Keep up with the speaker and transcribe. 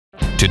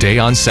Today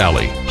on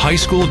Sally, high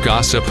school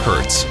gossip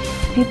hurts.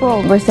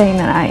 People were saying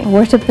that I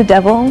worship the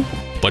devil.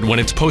 But when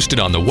it's posted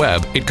on the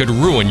web, it could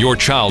ruin your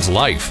child's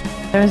life.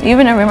 There was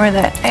even a rumor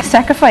that I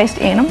sacrificed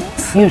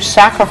animals. You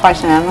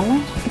sacrificed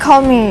animals? They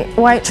called me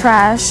white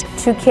trash.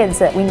 2 kids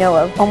that we know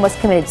of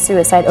almost committed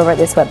suicide over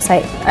this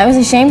website. I was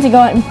ashamed to go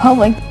out in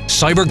public.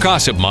 Cyber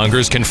gossip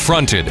mongers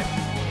confronted.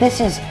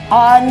 This is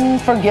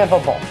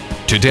unforgivable.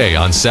 Today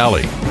on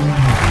Sally.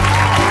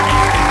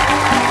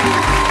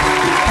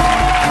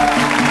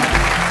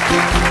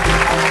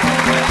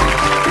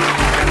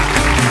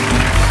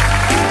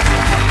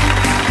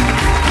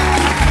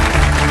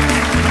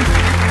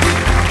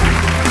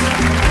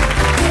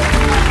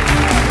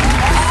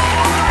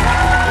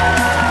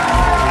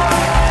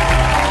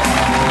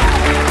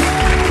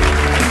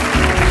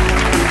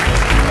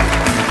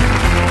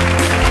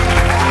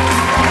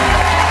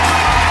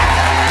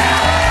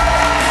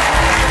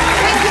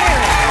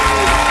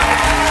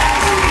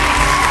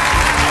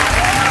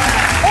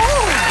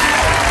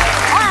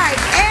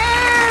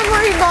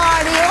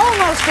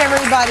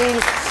 Everybody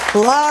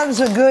loves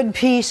a good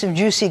piece of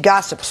juicy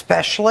gossip,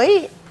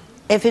 especially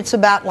if it's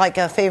about like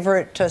a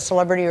favorite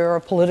celebrity or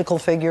a political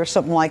figure,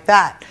 something like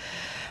that.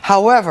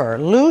 However,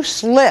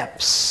 loose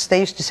lips, they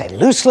used to say,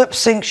 loose lips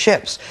sink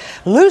ships.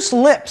 Loose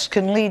lips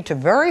can lead to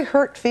very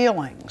hurt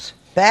feelings,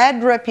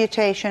 bad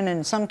reputation, and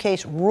in some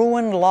case,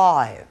 ruined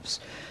lives.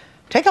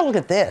 Take a look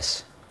at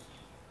this.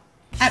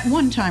 At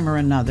one time or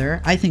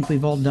another, I think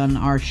we've all done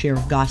our share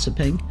of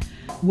gossiping.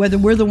 Whether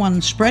we're the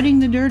ones spreading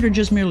the dirt or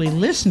just merely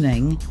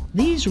listening,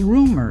 these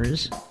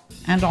rumors,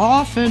 and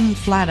often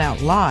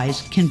flat-out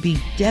lies, can be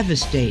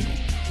devastating.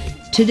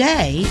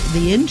 Today,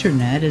 the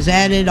internet has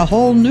added a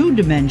whole new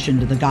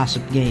dimension to the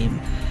gossip game.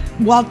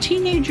 While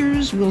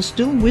teenagers will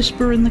still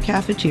whisper in the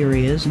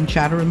cafeterias and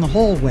chatter in the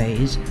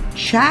hallways,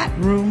 chat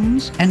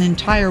rooms and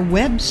entire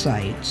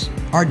websites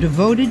are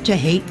devoted to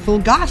hateful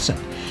gossip,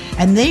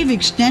 and they've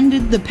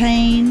extended the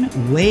pain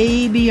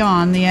way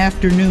beyond the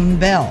afternoon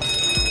bell.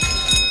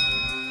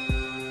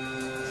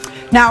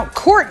 Now,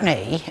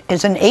 Courtney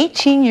is an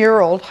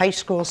 18-year-old high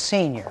school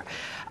senior.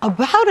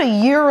 About a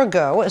year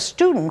ago, a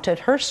student at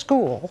her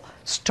school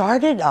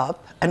started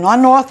up an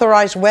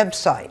unauthorized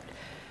website,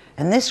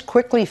 and this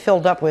quickly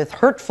filled up with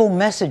hurtful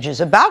messages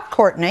about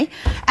Courtney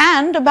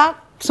and about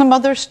some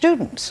other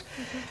students.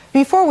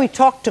 Before we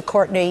talk to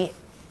Courtney,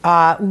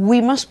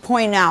 we must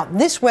point out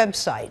this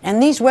website,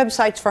 and these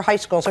websites for high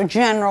schools are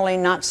generally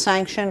not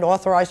sanctioned,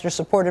 authorized, or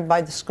supported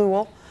by the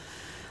school.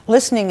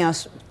 Listening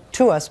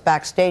to us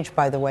backstage,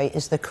 by the way,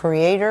 is the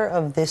creator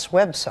of this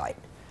website,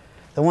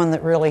 the one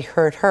that really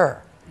hurt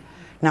her.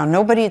 Now,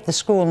 nobody at the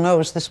school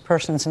knows this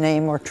person's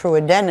name or true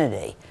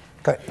identity.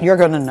 You're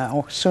going to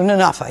know soon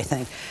enough, I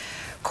think.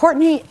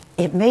 Courtney,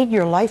 it made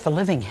your life a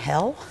living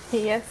hell?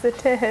 Yes,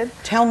 it did.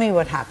 Tell me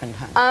what happened,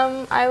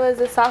 honey. I was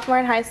a sophomore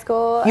in high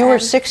school. You were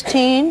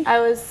 16?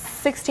 I was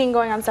 16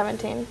 going on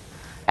 17.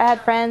 I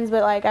had friends,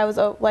 but like I was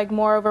like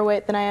more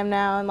overweight than I am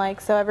now, and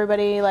like so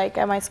everybody like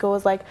at my school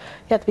was like,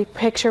 you have to be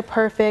picture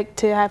perfect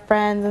to have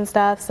friends and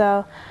stuff.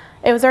 So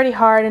it was already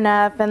hard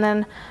enough, and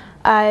then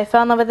I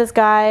fell in love with this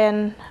guy,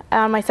 and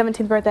on my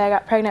 17th birthday I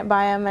got pregnant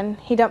by him, and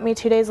he dumped me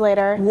 2 days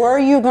later. Were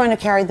you going to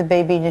carry the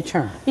baby to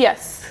term?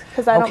 Yes,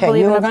 because I don't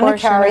believe in abortion. Okay, you were going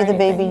to carry the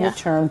baby to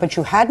term, but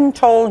you hadn't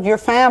told your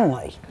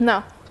family.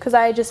 No, because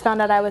I just found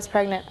out I was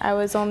pregnant. I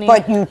was only.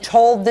 But you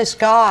told this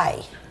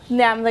guy.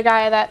 Yeah, I'm the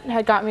guy that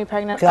had got me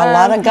pregnant. A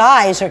lot of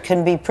guys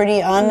can be pretty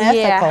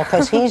unethical,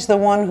 because he's the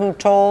one who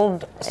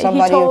told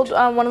somebody. He told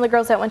one of the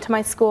girls that went to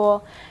my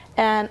school,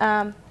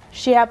 and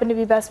she happened to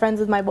be best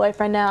friends with my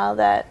boyfriend now.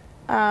 That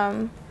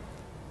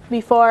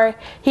before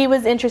he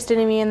was interested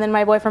in me, and then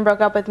my boyfriend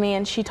broke up with me,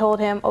 and she told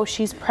him, "Oh,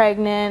 she's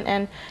pregnant,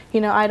 and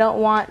you know I don't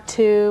want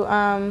to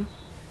I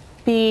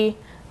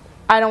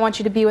don't want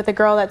you to be with a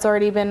girl that's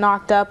already been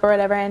knocked up or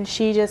whatever." And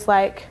she just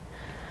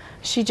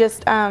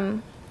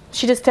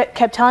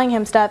kept telling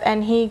him stuff,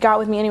 and he got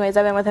with me anyways.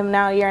 I've been with him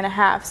now a year and a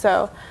half,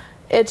 so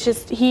it's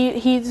just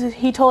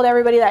he told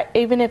everybody that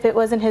even if it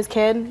wasn't his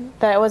kid,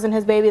 that it wasn't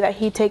his baby, that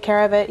he'd take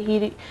care of it.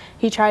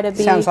 He tried to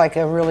be. Sounds like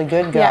a really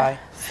good guy.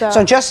 Yeah,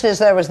 so just as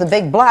there was the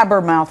big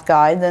blabbermouth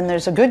guy, then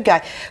there's a good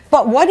guy.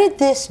 But what did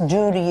this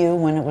do to you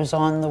when it was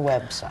on the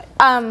website?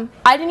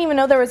 I didn't even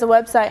know there was a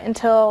website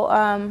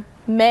until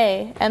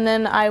May, and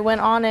then I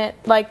went on it.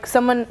 Like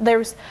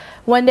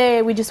one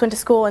day we just went to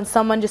school, and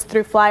someone just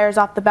threw flyers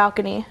off the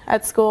balcony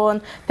at school,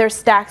 and there's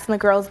stacks in the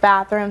girls'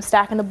 bathroom,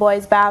 stack in the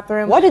boys'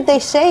 bathroom. What did they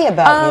say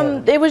about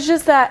you? It was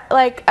just that,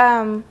 like,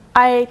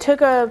 I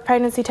took a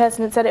pregnancy test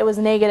and it said it was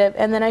negative,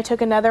 and then I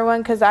took another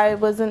one because I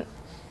wasn't,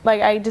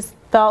 like, I just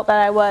felt that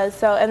I was,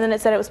 so, and then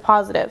it said it was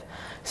positive.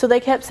 So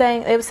they kept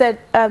saying, it said,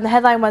 the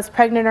headline was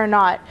pregnant or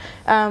not.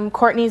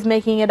 Courtney's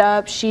making it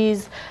up.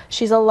 She's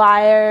a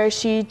liar.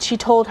 She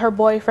told her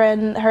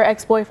boyfriend, her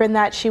ex-boyfriend,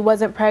 that she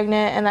wasn't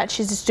pregnant and that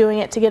she's just doing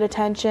it to get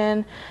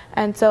attention.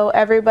 And so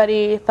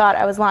everybody thought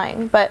I was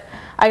lying. But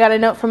I got a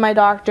note from my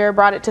doctor,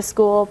 brought it to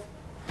school,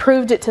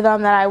 proved it to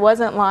them that I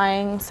wasn't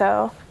lying.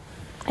 So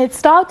it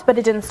stopped, but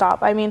it didn't stop.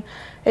 I mean,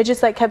 it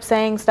just like kept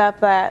saying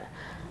stuff that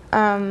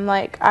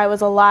like I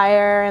was a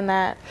liar and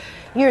that.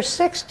 You're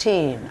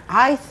 16.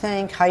 I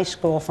think high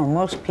school for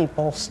most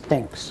people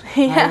stinks.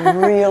 Yeah. I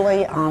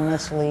really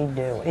honestly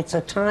do. It's a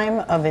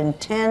time of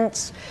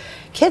intense,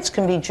 kids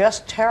can be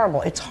just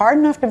terrible. It's hard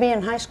enough to be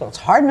in high school. It's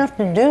hard enough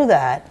to do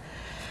that,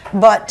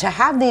 but to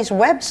have these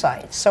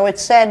websites, so it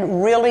said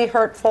really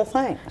hurtful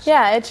things.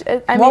 Yeah,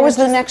 I mean, what was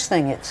the next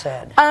thing it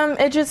said?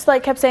 It just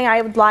like kept saying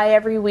I would lie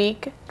every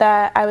week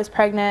that I was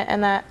pregnant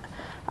and that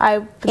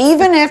I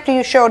even after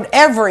you showed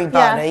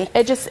everybody.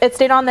 Yeah, it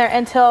stayed on there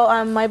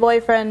until my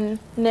boyfriend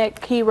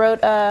Nick, he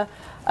wrote a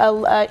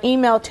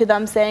email to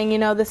them saying, you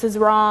know, this is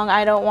wrong.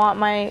 I don't want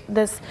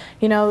this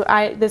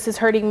is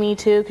hurting me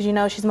too because, you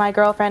know, she's my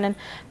girlfriend. And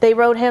they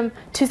wrote him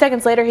 2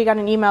 seconds later. He got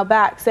an email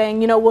back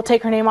saying, you know, we'll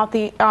take her name off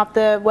the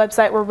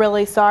website. We're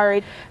really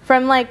sorry.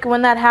 From like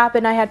when that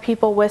happened, I had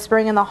people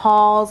whispering in the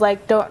halls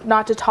like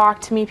not to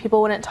talk to me.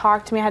 People wouldn't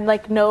talk to me. I had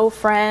like no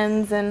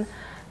friends and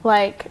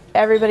like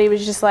everybody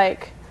was just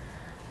like.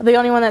 The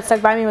only one that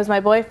stuck by me was my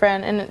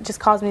boyfriend, and it just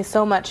caused me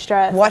so much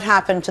stress. What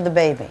happened to the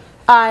baby?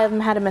 I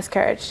had a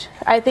miscarriage.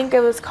 I think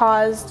it was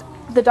caused,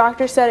 the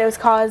doctor said it was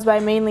caused by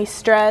mainly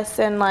stress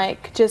and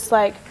like just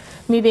like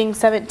me being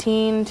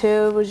 17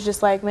 too, was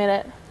just like made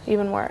it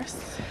even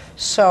worse.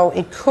 So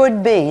it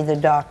could be, the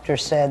doctor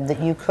said, that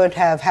you could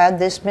have had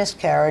this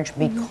miscarriage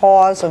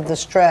because of the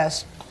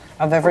stress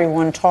of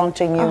everyone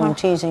taunting you and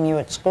teasing you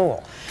at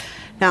school.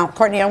 Now,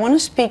 Courtney, I want to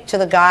speak to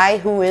the guy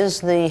who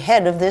is the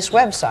head of this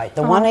website,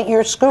 the one at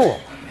your school.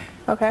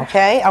 Okay.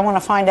 Okay? I want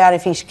to find out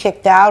if he's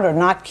kicked out or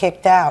not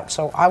kicked out.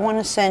 So I want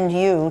to send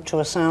you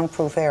to a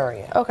soundproof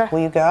area. Okay.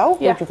 Will you go?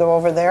 Yeah. Would you go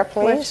over there,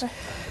 please?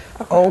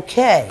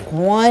 Okay.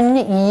 1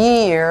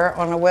 year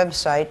on a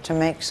website to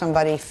make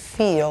somebody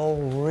feel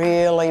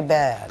really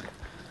bad.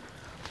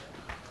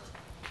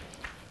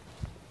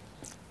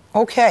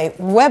 Okay,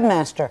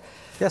 webmaster.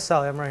 Yes,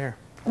 Sally, I'm right here.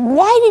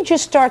 Why did you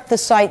start the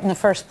site in the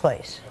first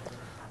place?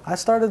 I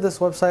started this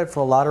website for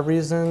a lot of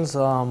reasons.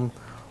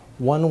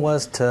 One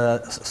was to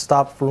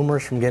stop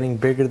rumors from getting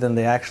bigger than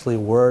they actually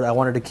were. I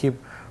wanted to keep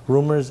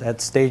rumors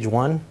at stage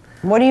 1.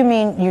 What do you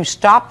mean you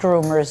stopped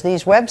rumors?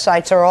 These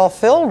websites are all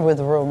filled with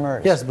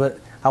rumors. Yes, but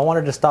I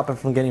wanted to stop it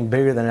from getting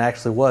bigger than it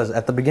actually was.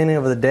 At the beginning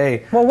of the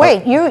day... Well,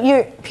 wait,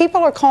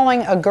 people are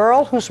calling a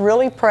girl who's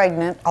really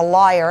pregnant a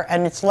liar,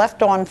 and it's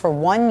left on for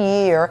 1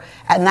 year,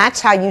 and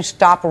that's how you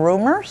stop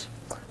rumors?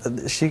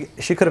 She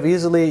could have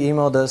easily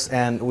emailed us,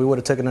 and we would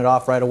have taken it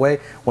off right away.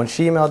 When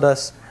she emailed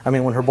us,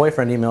 when her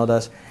boyfriend emailed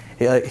us,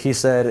 he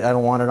said, I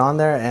don't want it on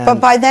there. And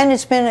but by then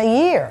it's been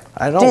a year.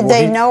 I know. Did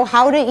they know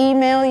how to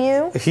email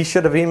you? He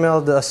should have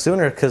emailed us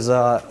sooner because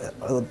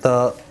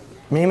the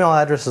email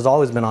address has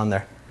always been on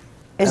there.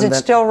 Is it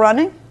still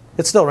running?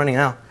 It's still running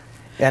now,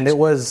 and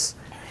it's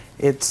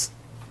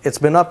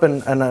been up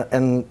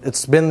and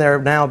it's been there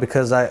now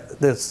because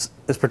this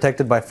is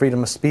protected by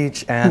freedom of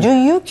speech. And do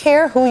you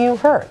care who you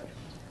hurt?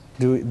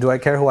 Do I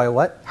care who I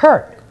what?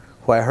 Hurt.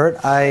 Who I hurt?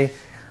 I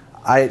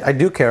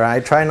do care. I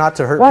try not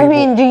to hurt people. Well, I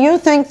mean, do you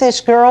think this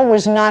girl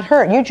was not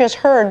hurt? You just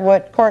heard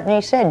what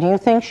Courtney said. Do you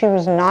think she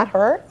was not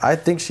hurt? I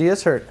think she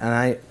is hurt, and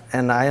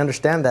I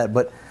understand that.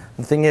 But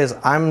the thing is,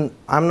 I'm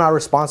not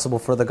responsible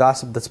for the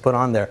gossip that's put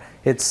on there.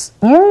 It's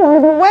you are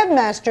the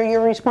webmaster.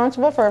 You're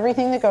responsible for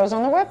everything that goes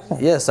on the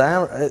website. Yes, I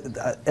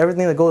am.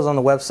 Everything that goes on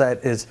the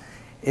website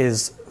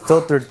is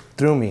filtered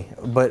through me,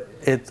 but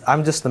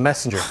I'm just the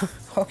messenger.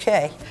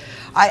 Okay.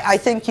 I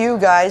think you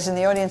guys in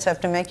the audience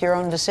have to make your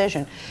own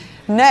decision.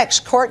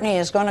 Next, Courtney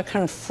is going to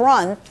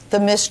confront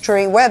the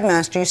mystery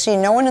webmaster. You see,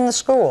 no one in the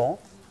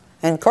school,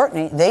 and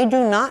Courtney, they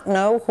do not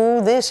know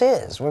who this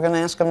is. We're going to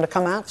ask them to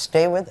come out.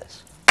 Stay with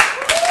us.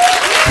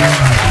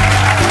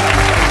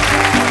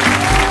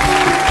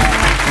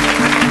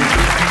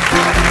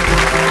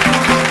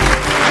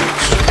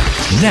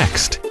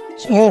 Next.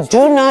 You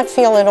do not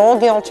feel at all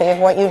guilty of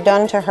what you've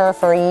done to her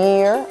for a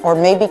year, or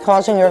maybe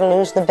causing her to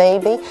lose the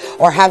baby,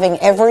 or having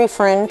every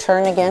friend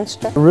turn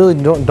against her? I really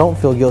don't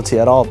feel guilty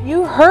at all.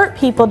 You hurt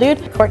people,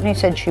 dude. Courtney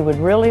said she would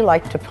really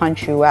like to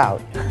punch you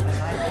out.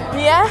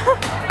 Yeah?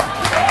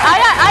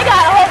 I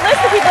got a whole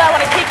list of people that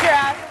want to kick your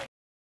ass.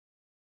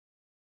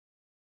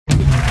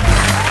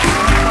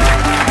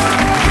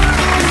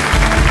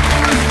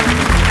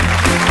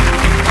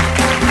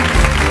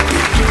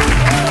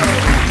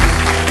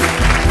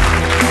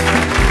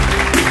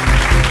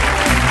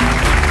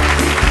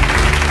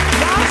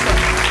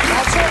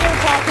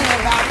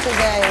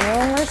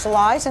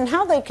 Lies and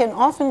how they can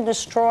often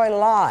destroy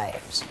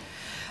lives.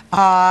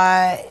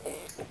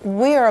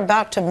 We are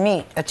about to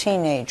meet a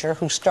teenager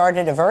who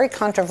started a very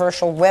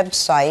controversial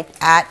website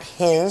at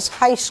his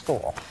high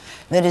school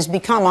that has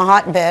become a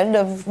hotbed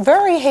of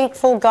very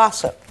hateful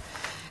gossip.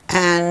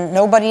 And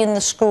nobody in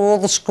the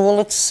school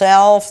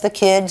itself, the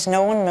kids,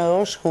 no one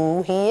knows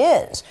who he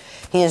is.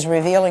 He is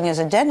revealing his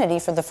identity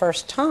for the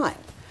first time.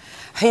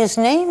 His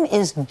name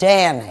is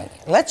Danny.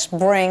 Let's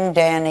bring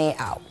Danny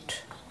out.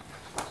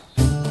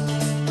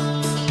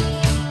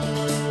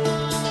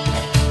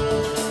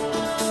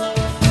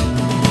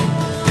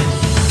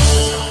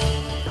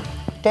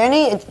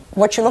 Danny,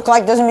 what you look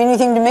like doesn't mean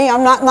anything to me.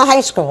 I'm not in the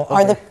high school. Okay.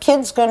 Are the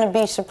kids going to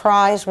be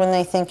surprised when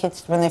they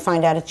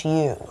find out it's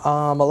you?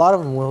 A lot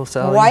of them will,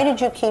 Sally. Why did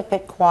you keep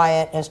it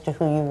quiet as to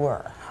who you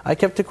were? I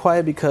kept it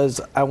quiet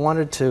because I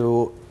wanted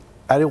to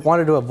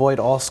avoid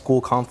all school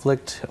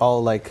conflict,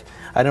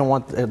 I didn't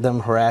want them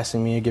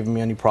harassing me or giving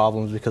me any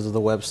problems because of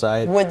the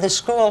website. Would the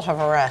school have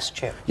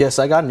harassed you? Yes,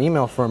 I got an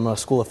email from a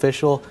school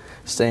official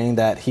saying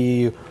that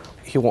he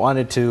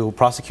wanted to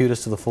prosecute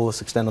us to the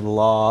fullest extent of the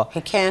law. He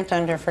can't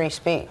under free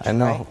speech. I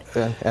know,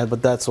 right?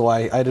 But that's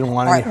why I didn't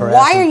want any harassment.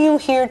 Why are you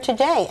here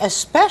today,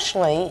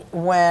 especially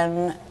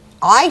when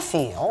I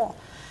feel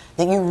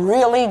that you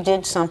really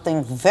did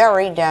something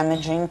very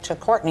damaging to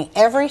Courtney?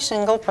 Every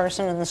single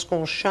person in the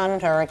school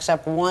shunned her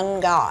except one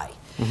guy.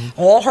 Mm-hmm.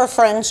 All her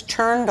friends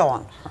turned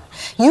on her.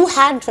 You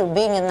had to,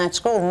 being in that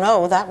school,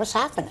 know that was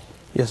happening.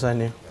 Yes, I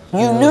knew.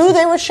 You knew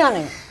they were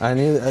shunning her. I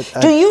knew.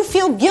 Do you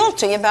feel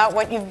guilty about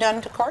what you've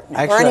done to Courtney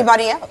or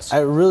anybody else? I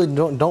really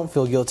don't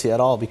feel guilty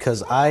at all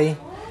because I'm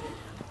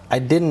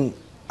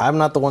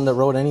not the one that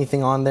wrote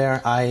anything on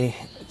there. I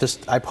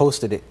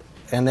posted it.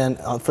 And then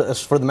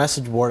for the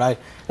message board,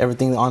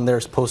 everything on there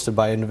is posted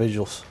by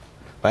individuals,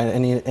 by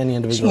any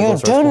individual. You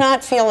do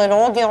not feel at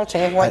all guilty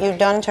of what you've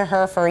done to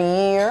her for a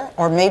year,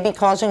 or maybe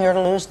causing her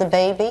to lose the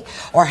baby,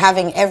 or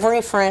having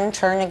every friend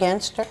turn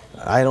against her?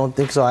 I don't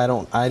think so.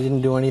 I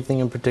didn't do anything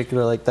in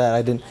particular like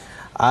that.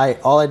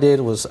 All I did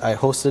was I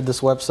hosted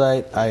this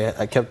website.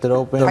 I kept it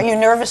open. Are you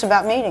nervous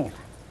about meeting her?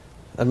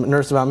 I'm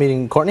nervous about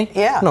meeting Courtney?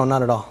 Yeah. No,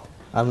 not at all.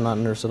 I'm not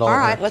nervous at all. All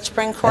right, let's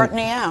bring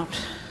Courtney out.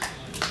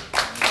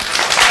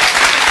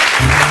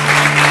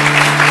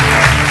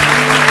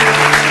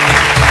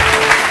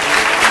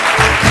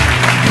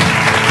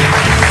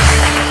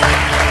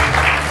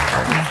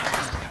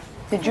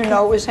 Did you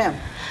know it was him?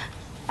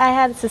 I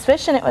had a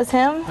suspicion it was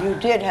him. You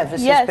did have a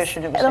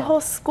suspicion it was him? Yes, the whole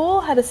school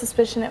had a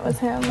suspicion it was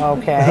him.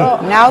 Okay.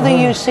 Now that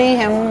you see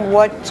him,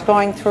 what's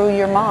going through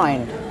your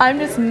mind? I'm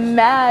just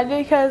mad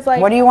because,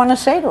 What do you want to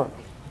say to him?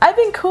 I've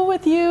been cool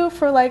with you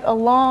for a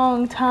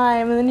long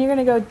time, and then you're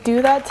gonna go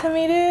do that to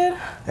me, dude?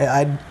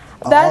 I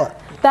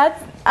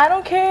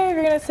don't care if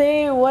you're gonna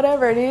say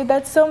whatever, dude.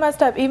 That's so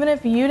messed up. Even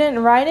if you didn't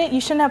write it, you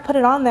shouldn't have put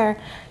it on there.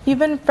 You've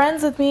been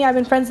friends with me. I've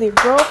been friends with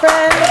your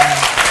girlfriend.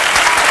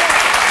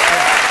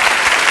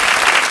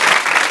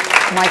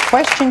 My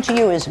question to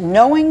you is,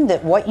 knowing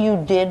that what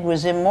you did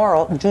was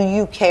immoral, do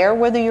you care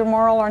whether you're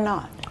moral or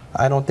not?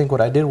 I don't think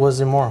what I did was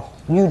immoral.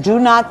 You do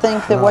not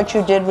think that what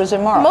you did was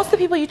immoral? Most of the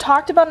people you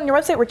talked about on your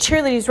website were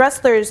cheerleaders,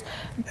 wrestlers,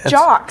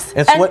 jocks.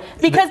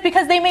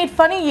 Because they made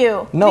fun of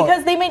you. No.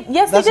 Because they made,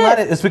 yes, that's they did. not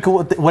it. It's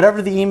because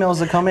whatever the emails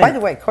that come in. By the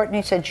way,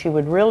 Courtney said she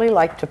would really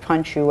like to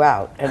punch you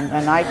out,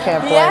 and I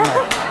can't blame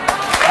her.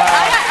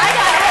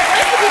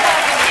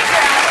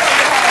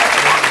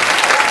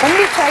 Let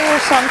me tell you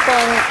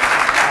something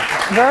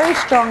very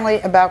strongly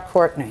about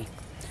Courtney.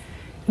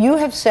 You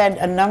have said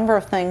a number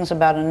of things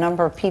about a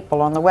number of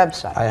people on the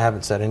website. I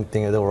haven't said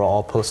anything. They were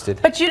all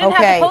posted. But you didn't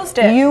have to post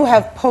it. You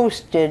have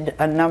posted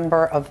a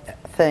number of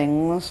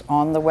things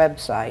on the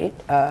website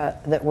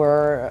that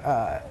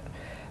were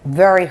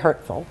very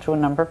hurtful to a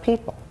number of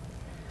people.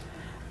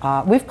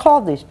 We've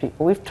called these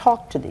people. We've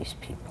talked to these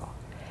people.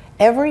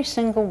 Every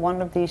single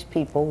one of these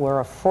people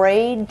were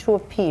afraid to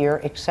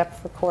appear except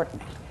for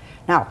Courtney.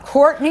 Now,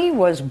 Courtney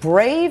was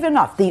brave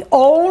enough, the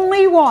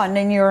only one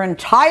in your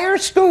entire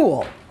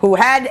school who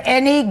had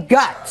any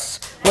guts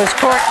was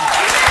Courtney.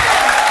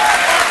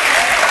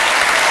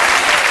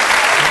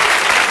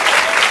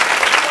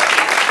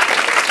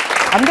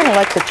 I'm going to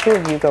let the two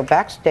of you go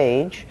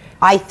backstage.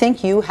 I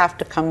think you have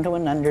to come to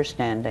an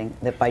understanding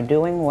that by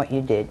doing what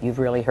you did, you've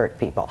really hurt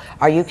people.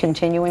 Are you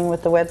continuing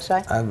with the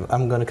website?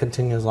 I'm going to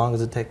continue as long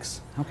as it takes.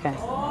 Okay.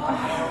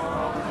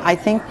 I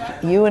think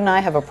you and I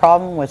have a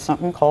problem with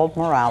something called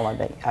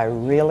morality. I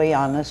really,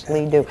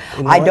 honestly do.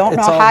 I don't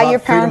know how your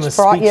parents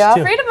brought you up.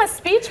 Freedom of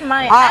speech,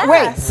 my ass.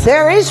 Wait,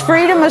 there is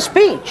freedom of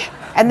speech.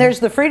 And there's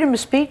the freedom of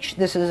speech.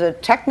 This is a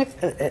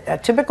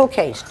typical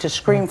case. To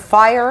scream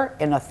fire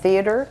in a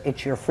theater,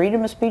 it's your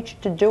freedom of speech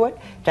to do it.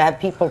 To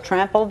have people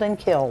trampled and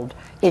killed,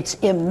 it's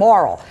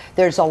immoral.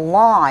 There's a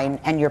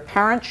line, and your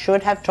parents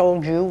should have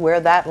told you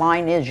where that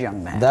line is,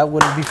 young man. That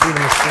wouldn't be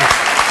freedom of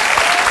speech.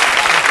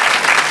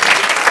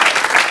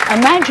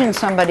 Imagine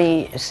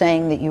somebody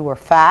saying that you were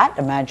fat.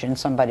 Imagine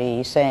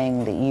somebody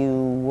saying that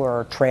you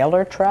were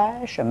trailer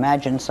trash.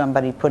 Imagine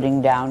somebody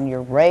putting down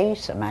your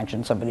race.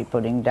 Imagine somebody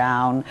putting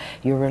down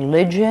your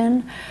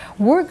religion.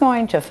 We're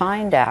going to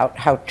find out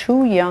how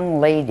two young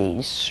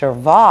ladies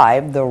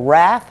survived the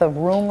wrath of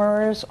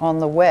rumors on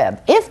the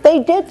web, if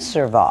they did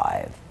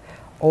survive.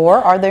 Or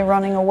are they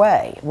running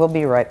away? We'll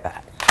be right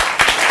back.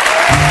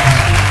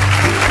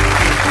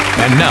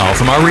 And now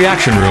from our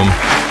reaction room,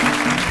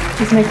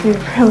 It just makes me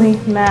really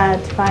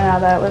mad to find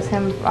out that it was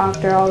him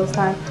after all this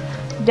time.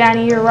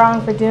 Danny, you're wrong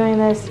for doing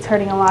this. It's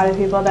hurting a lot of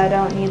people that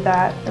don't need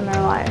that in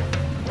their life.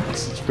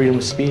 It's freedom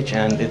of speech,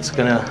 and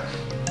the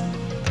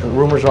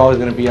rumors are always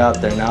gonna be out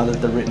there. Now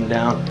that they're written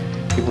down,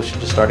 people should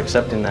just start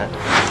accepting that.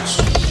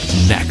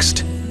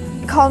 next.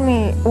 Called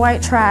me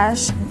white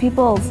trash.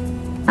 People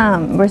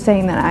were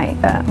saying that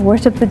I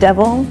worship the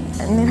devil.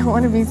 And they don't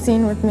want to be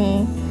seen with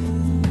me.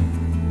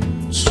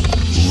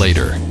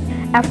 Later.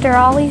 After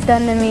all he's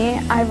done to me,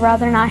 I'd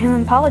rather not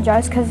him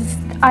apologize because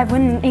I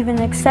wouldn't even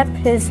accept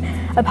his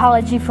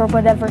apology for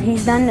whatever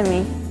he's done to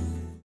me.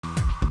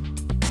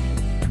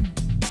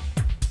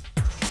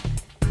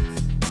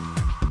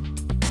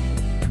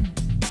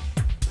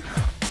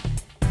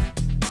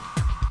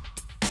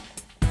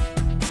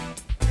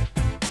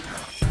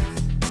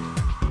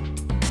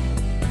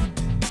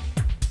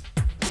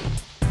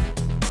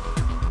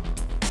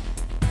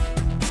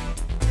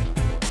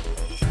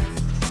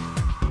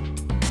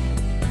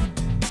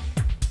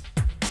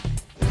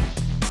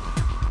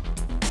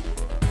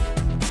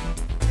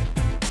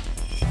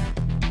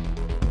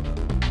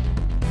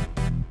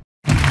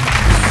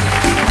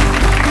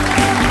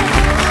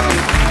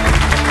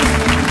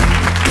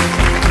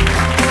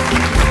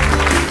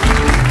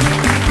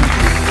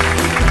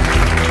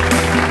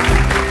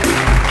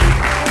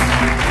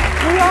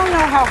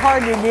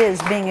 It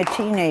is being a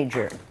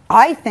teenager.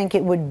 I think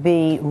it would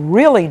be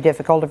really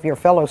difficult if your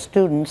fellow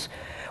students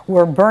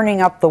were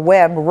burning up the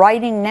web,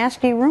 writing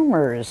nasty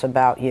rumors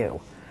about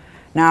you.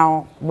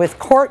 Now, with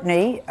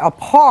Courtney, a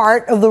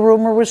part of the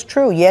rumor was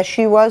true. Yes,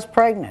 she was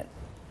pregnant.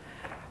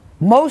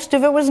 Most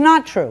of it was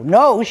not true.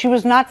 No, she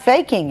was not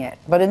faking it.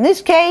 But in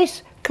this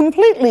case,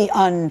 completely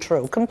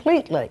untrue,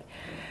 completely.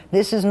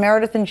 This is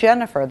Meredith and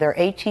Jennifer. They're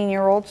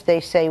 18-year-olds.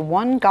 They say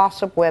one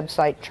gossip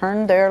website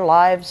turned their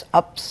lives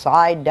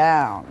upside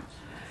down.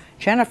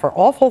 Jennifer,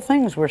 awful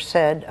things were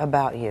said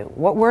about you.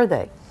 What were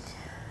they?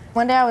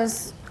 One day I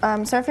was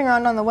surfing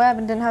around on the web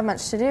and didn't have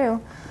much to do.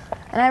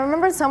 And I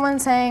remembered someone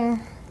saying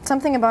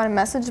something about a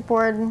message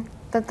board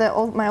that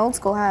my old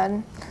school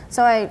had.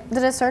 So I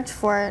did a search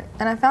for it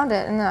and I found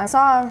it. And I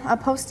saw a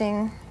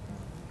posting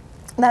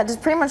that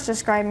just pretty much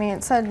described me.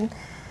 It said,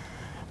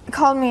 it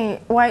called me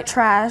white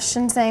trash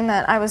and saying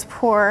that I was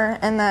poor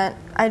and that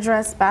I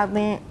dressed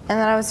badly and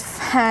that I was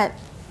fat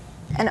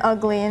and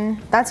ugly,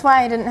 and that's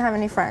why I didn't have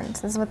any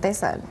friends, is what they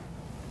said.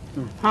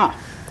 Huh.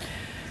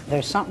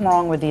 There's something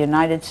wrong with the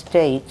United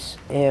States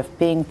if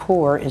being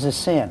poor is a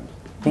sin.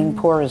 Being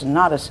poor is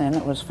not a sin.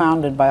 It was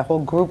founded by a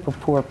whole group of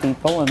poor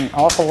people and an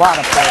awful lot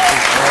of poor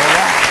people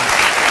around.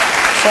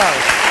 So,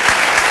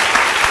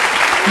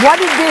 what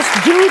did this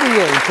do to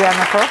you,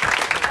 Jennifer?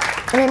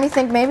 It made me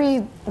think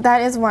maybe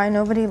that is why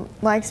nobody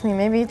likes me.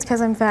 Maybe it's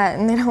because I'm fat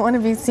and they don't want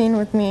to be seen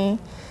with me.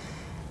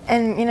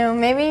 And, you know,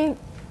 maybe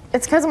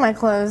it's because of my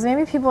clothes.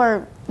 Maybe people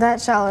are that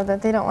shallow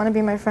that they don't want to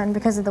be my friend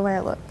because of the way I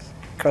look.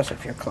 Because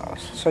of your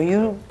clothes. So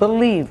you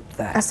believed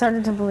that. I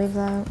started to believe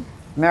that.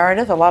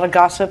 Meredith, a lot of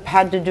gossip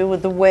had to do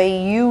with the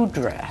way you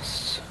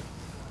dress.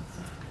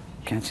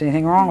 Can't see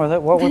anything wrong with it.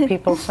 What were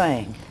people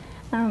saying?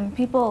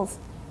 People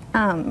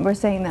were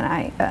saying that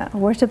I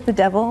worship the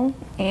devil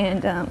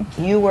and...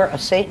 You were a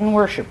Satan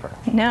worshiper?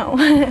 No.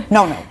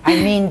 No. I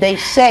mean, they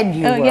said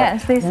you were. Oh,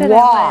 yes, they said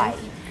Why? I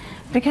was.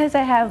 Because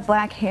I have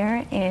black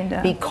hair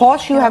and...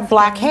 because you have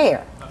black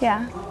hair?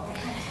 Yeah.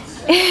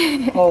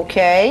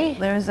 Okay.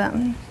 There's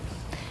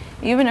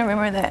even a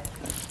rumor that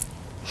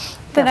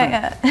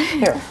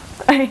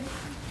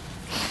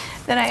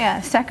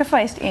I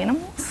sacrificed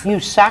animals. You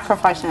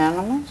sacrificed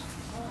animals?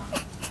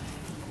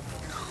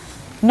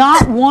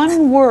 Not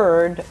one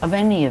word of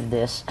any of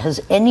this has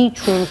any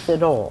truth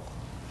at all.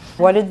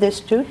 What did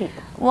this do to you?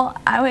 Well,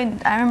 I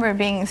remember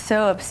being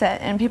so upset,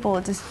 and people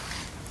would just...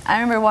 I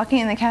remember walking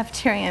in the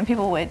cafeteria and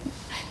people would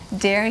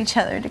dare each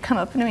other to come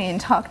up to me and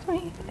talk to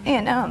me.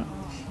 And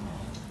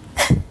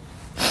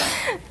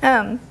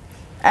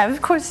I was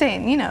of course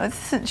saying, you know,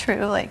 this isn't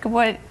true. Like,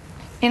 what,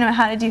 you know,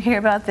 how did you hear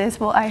about this?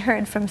 Well, I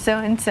heard from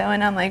so-and-so,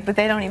 and I'm like, but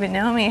they don't even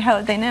know me. How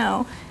would they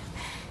know?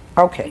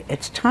 Okay,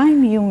 it's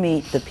time you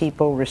meet the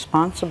people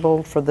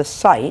responsible for the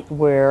site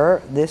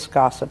where this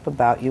gossip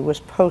about you was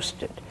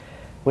posted.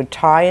 Would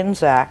Ty and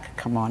Zach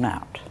come on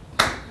out?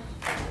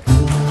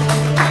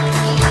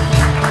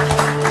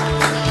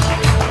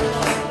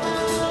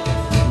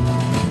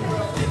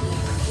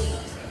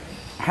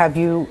 Have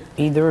you,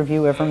 either of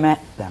you, ever met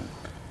them?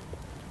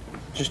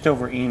 Just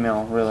over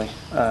email, really,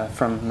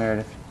 from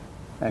Meredith.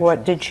 Actually.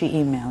 What did she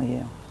email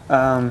you?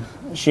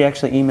 She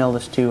actually emailed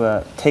us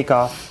to take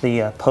off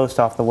the post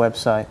off the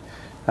website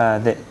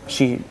that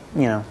she,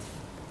 you know,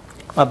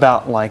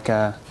 about like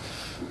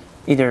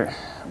either,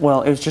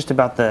 well, it was just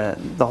about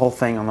the whole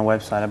thing on the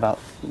website about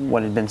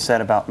what had been said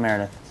about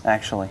Meredith,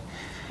 actually.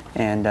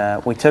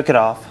 And we took it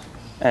off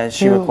as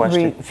she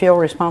requested. Do you feel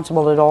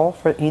responsible at all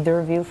for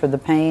either of you for the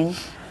pain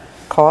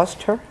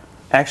caused her?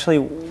 Actually,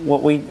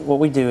 what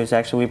we do is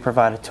actually we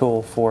provide a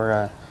tool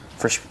for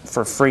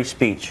free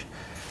speech,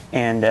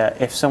 and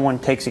if someone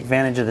takes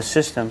advantage of the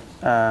system,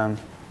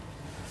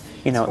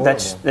 you know,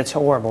 that's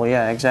horrible.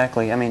 Yeah,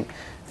 exactly. I mean,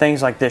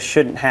 things like this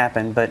shouldn't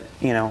happen, but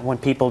you know, when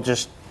people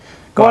just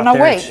go out there. Well,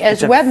 now wait.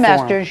 As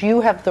webmasters, you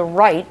have the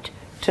right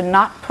to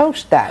not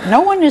post that.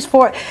 No one is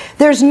for it.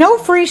 There's no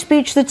free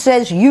speech that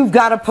says you've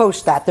got to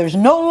post that. There's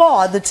no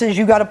law that says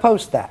you've got to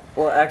post that.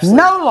 Well, actually,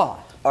 no law.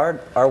 Our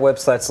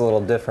website's a little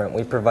different.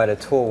 We provide a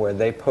tool where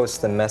they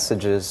post the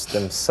messages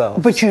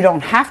themselves. But you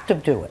don't have to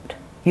do it.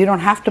 You don't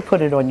have to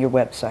put it on your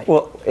website.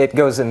 Well, it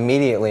goes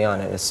immediately on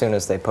it as soon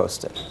as they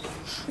post it.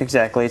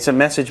 Exactly. It's a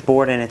message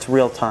board and it's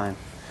real time.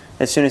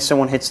 As soon as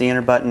someone hits the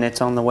enter button,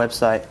 it's on the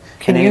website.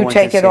 Can you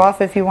take it off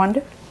if you want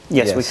it?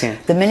 Yes, we can.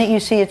 The minute you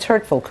see it's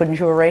hurtful, couldn't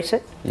you erase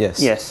it?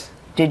 Yes. Yes.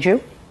 Did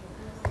you?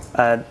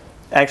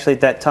 Actually,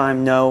 at that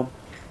time, no.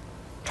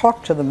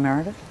 Talk to them,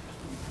 Meredith.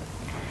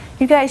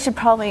 You guys should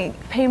probably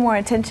pay more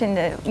attention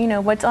to, you know,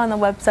 what's on the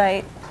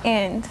website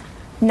and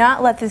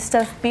not let this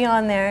stuff be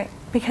on there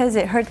because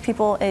it hurts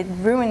people, it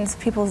ruins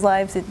people's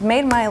lives. It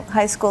made my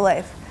high school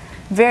life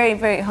very,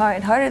 very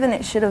hard, harder than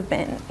it should have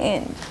been,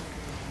 and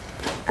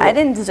I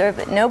didn't deserve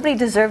it. Nobody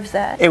deserves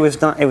that. It was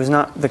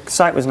not. The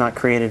site was not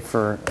created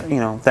for,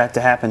 you know, that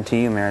to happen to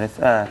you, Meredith.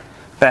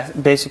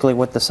 Basically,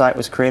 what the site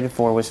was created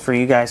for was for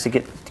you guys to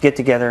get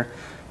together,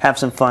 have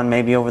some fun,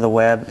 maybe over the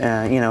web,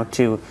 you know,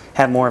 to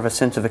have more of a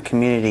sense of a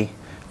community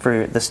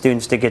for the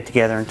students to get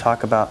together and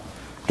talk about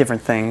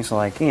different things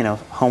like, you know,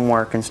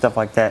 homework and stuff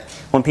like that.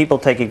 When people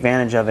take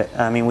advantage of it,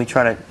 I mean, we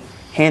try to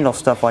handle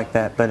stuff like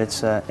that, but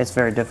it's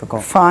very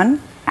difficult.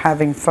 Fun,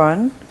 having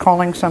fun,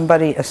 calling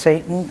somebody a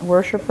Satan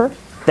worshiper.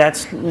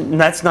 That's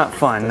not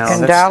fun. No.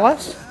 In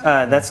Dallas?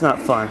 That's not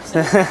fun.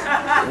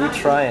 We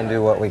try and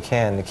do what we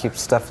can to keep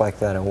stuff like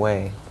that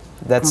away.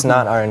 That's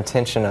not our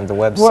intention of the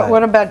website.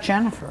 What about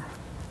Jennifer?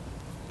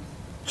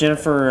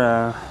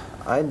 Jennifer,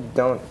 I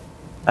don't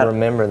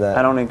remember that.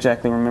 I don't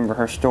exactly remember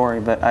her story,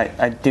 but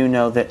I do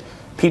know that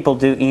people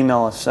do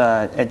email us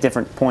at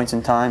different points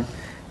in time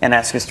and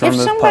ask us to remove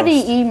posts. If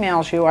somebody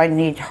emails you, I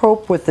need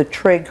help with the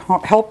trig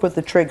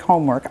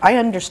homework, I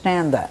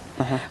understand that.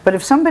 But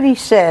if somebody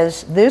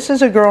says, this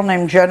is a girl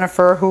named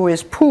Jennifer who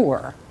is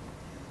poor,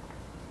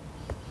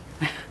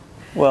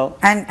 well,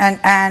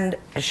 and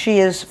she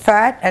is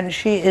fat and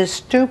she is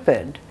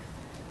stupid,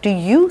 do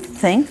you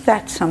think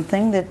that's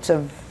something that's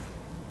of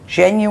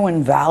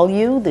genuine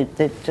value?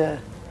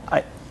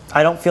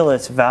 I don't feel that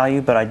it's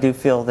value, but I do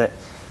feel that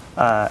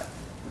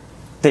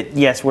that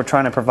yes, we're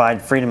trying to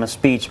provide freedom of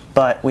speech,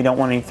 but we don't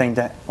want anything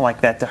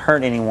like that to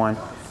hurt anyone.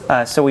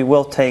 So we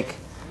will take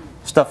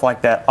stuff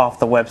like that off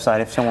the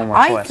website if someone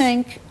requests. I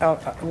think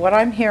what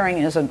I'm hearing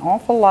is an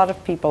awful lot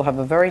of people have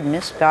a very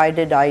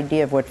misguided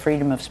idea of what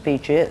freedom of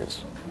speech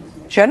is.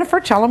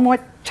 Jennifer, tell them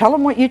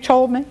what you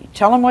told me.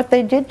 Tell them what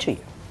they did to you.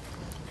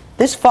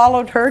 This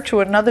followed her to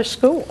another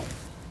school.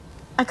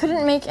 I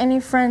couldn't make any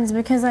friends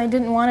because I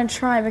didn't want to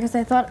try because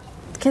they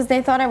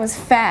thought I was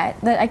fat,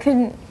 that I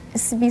couldn't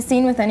be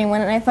seen with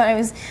anyone, and I thought I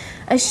was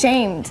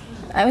ashamed.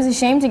 I was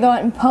ashamed to go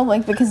out in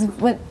public because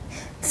of what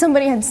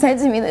somebody had said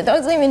to me that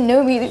doesn't even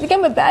know me. They think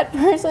I'm a bad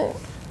person.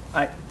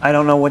 I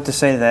don't know what to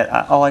say to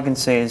that. All I can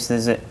say is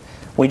that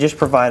we just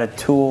provide a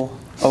tool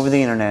over the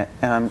internet,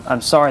 and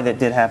I'm sorry that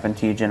did happen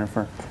to you,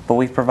 Jennifer, but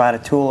we provide a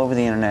tool over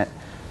the internet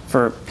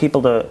for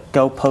people to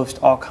go post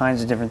all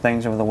kinds of different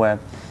things over the web.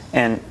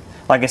 And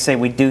like I say,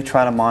 we do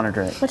try to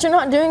monitor it. But you're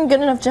not doing a good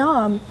enough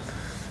job.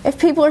 If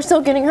people are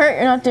still getting hurt,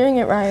 you're not doing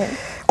it right.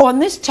 On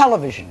this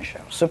television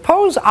show,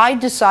 suppose I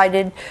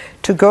decided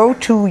to go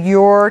to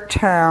your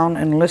town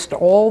and list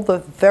all the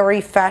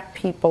very fat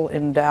people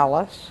in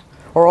Dallas,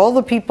 or all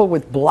the people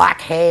with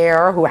black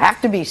hair who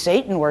have to be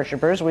Satan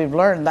worshipers. We've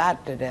learned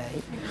that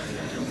today,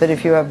 that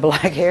if you have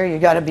black hair, you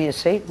got to be a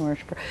Satan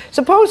worshiper.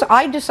 Suppose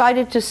I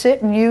decided to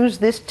sit and use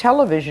this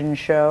television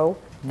show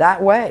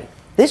that way.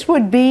 This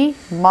would be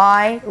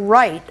my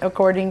right,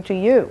 according to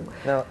you.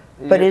 No,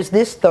 but is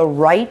this the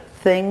right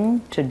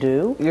thing to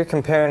do? You're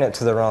comparing it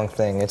to the wrong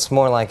thing. It's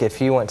more like if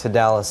you went to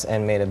Dallas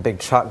and made a big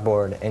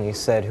chalkboard and you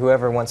said,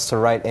 whoever wants to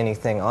write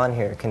anything on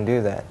here can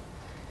do that.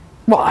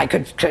 Well, I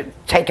could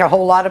take a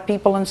whole lot of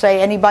people and say,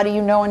 anybody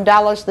you know in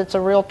Dallas that's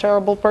a real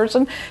terrible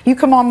person, you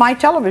come on my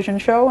television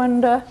show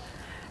and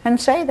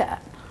say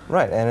that.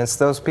 Right, and it's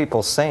those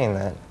people saying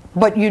that.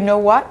 But you know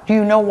what? Do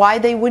you know why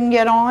they wouldn't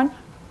get on?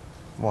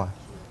 Why?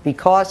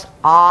 Because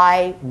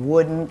I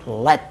wouldn't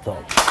let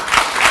them.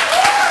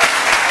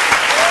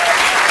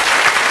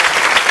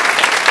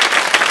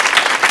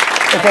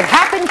 If it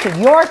happened to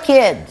your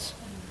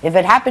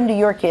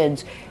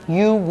kids,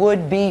 you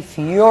would be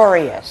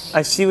furious.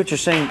 I see what you're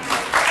saying.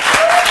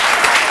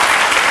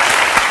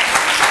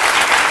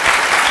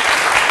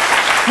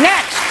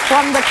 Next,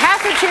 from the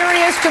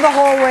cafeterias to the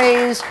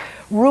hallways,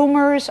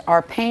 rumors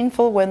are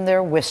painful when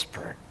they're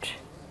whispered.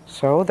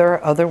 So there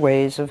are other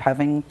ways of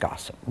having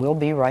gossip. We'll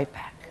be right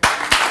back.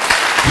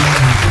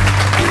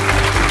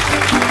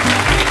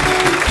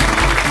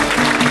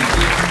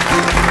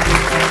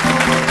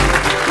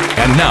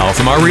 And now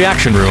from our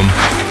reaction room.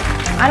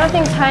 I don't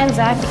think Ty and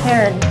Zach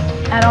cared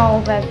at all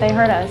that they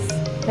hurt us.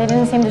 They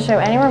didn't seem to show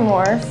any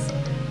remorse.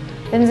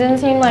 It didn't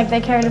seem like they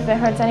cared if it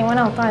hurts anyone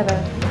else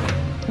either.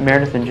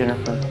 Meredith and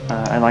Jennifer,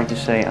 I'd like to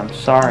say I'm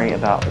sorry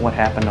about what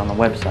happened on the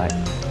website.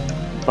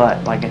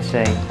 But like I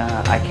say,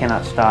 I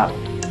cannot stop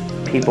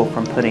people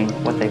from putting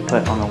what they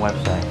put on the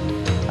website.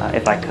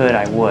 If I could,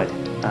 I would.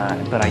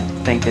 But I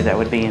think that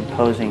would be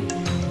imposing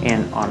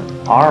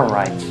on our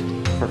rights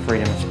for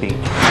freedom of speech.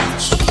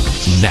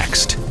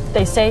 next.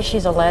 They say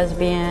she's a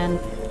lesbian.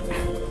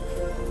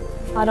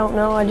 I don't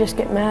know, I just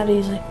get mad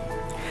easily.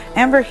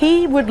 Amber,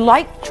 he would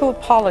like to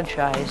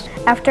apologize.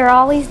 After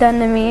all he's done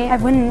to me, I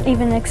wouldn't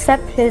even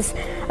accept his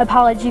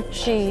apology.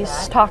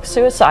 She's talked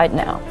suicide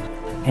now.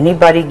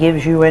 Anybody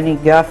gives you any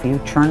guff, you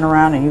turn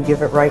around and you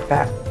give it right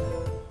back.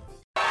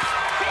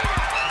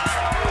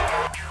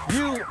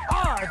 You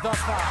are the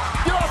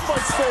five. Get off my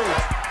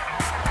stage.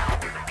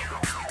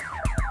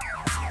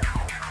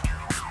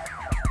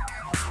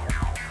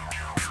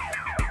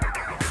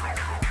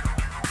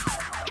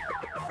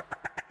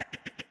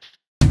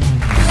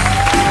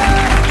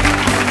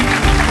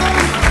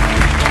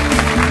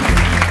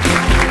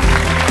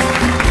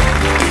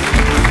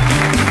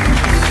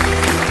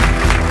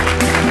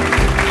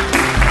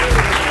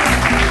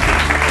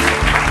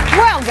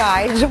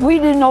 Guys, we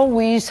didn't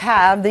always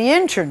have the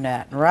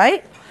internet,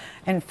 right?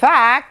 In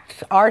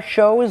fact, our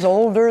show is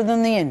older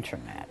than the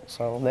internet,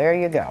 so there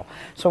you go.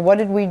 So what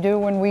did we do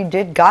when we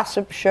did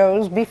gossip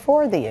shows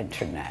before the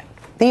internet?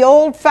 The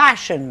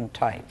old-fashioned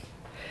type.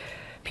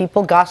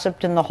 People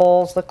gossiped in the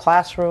halls, the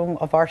classroom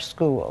of our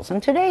schools.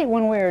 And today,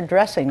 when we're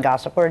addressing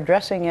gossip, we're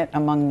addressing it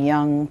among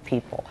young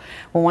people.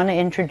 We want to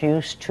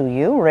introduce to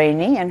you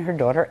Rainey and her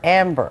daughter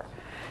Amber.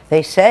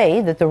 They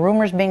say that the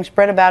rumors being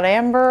spread about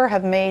Amber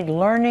have made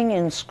learning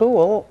in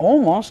school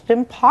almost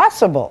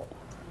impossible.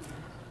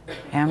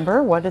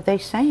 Amber, what are they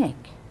saying?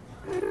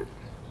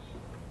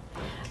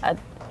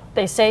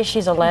 They say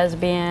she's a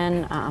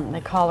lesbian.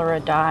 They call her a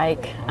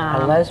dyke.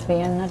 A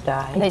lesbian, a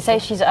dyke. They say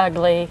she's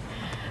ugly.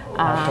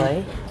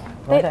 Ugly.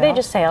 They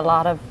just say a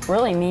lot of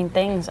really mean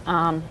things.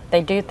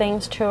 They do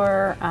things to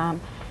her.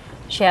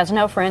 She has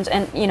no friends,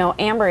 and you know,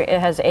 Amber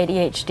has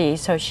ADHD,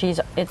 so she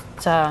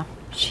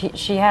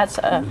has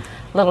a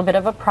little bit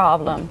of a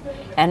problem,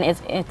 and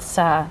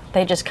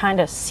they just kind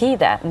of see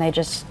that, and they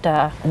just.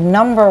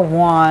 Number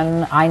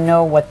one, I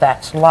know what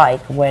that's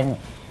like when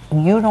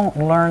you don't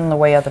learn the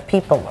way other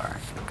people learn,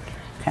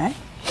 okay?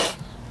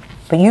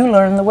 But you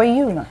learn the way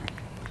you learn.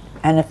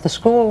 And if the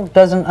school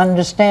doesn't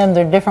understand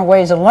their different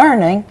ways of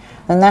learning,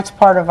 then that's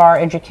part of our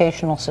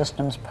educational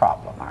system's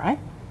problem, all right?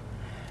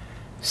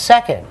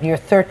 Second, you're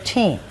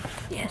 13.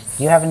 Yes.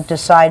 You haven't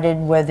decided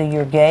whether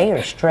you're gay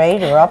or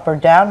straight or up or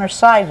down or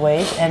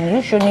sideways, and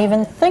you shouldn't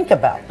even think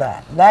about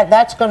that.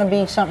 That's going to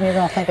be something you're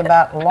going to think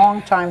about a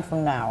long time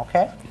from now,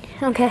 okay?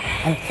 Okay.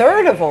 And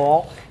third of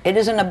all, it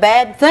isn't a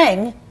bad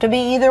thing to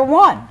be either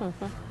one.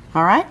 Mm-hmm.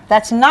 All right?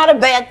 That's not a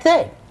bad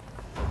thing.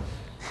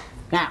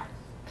 Now,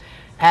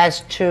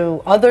 as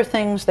to other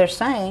things they're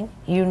saying,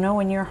 you know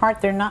in your heart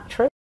they're not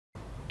true.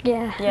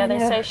 Yeah. Yeah, they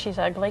say she's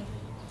ugly.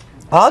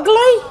 Ugly?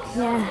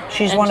 Yeah.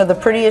 She's one of the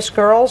prettiest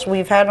girls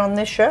we've had on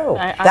this show.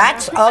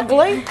 That's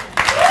ugly?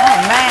 Oh,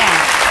 man.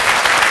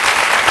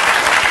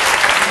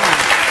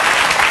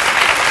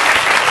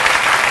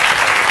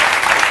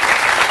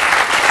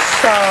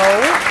 So,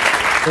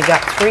 we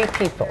got three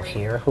people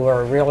here who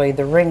are really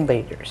the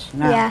ringleaders.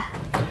 Now, yeah.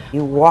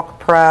 You walk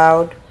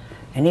proud.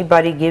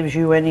 Anybody gives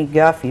you any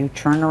guff, you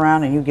turn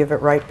around and you give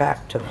it right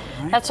back to them,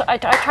 right? I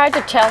tried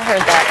to tell her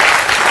that.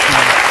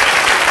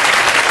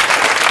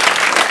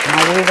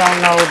 Now, we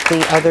don't know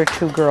the other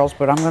two girls,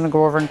 but I'm going to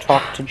go over and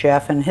talk to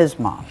Jeff and his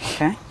mom,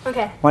 okay?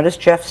 Okay. What does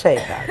Jeff say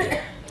about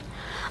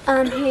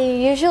you?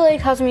 He usually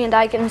calls me a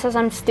dyke and says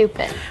I'm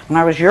stupid. When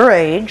I was your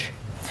age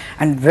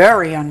and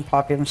very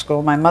unpopular in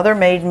school, my mother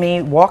made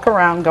me walk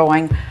around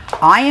going,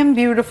 I am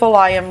beautiful,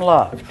 I am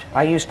loved.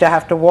 I used to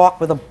have to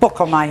walk with a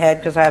book on my head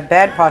because I have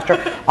bad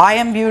posture. I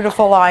am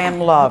beautiful, I am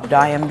loved.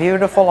 I am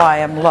beautiful, I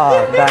am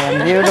loved. I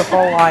am beautiful,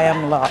 I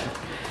am loved.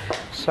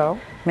 So,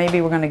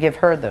 maybe we're going to give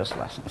her those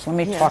lessons. Let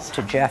me talk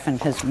to Jeff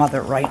and his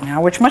mother right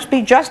now, which must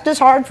be just as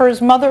hard for his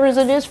mother as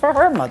it is for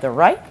her mother,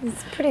 right?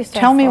 It's pretty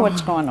stressful. Tell me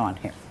what's going on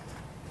here.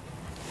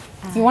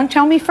 You want to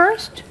tell me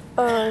first?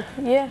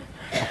 Yeah.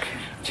 Okay.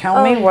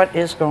 Tell me what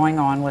is going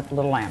on with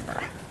little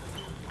Amber.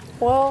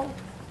 Well,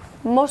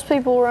 most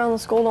people around the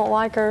school don't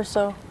like her,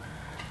 so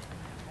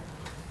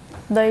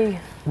they...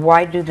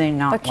 Why do they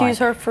not accuse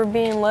her for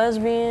being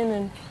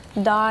lesbian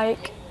and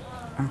dyke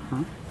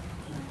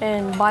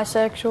and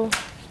bisexual.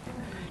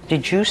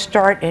 Did you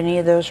start any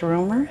of those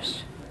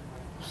rumors?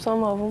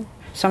 Some of them.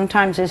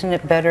 Sometimes isn't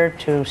it better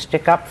to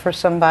stick up for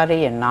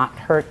somebody and not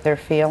hurt their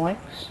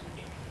feelings?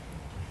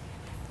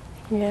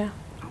 Yeah.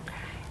 Okay.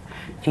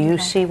 Do you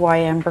see why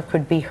Amber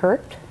could be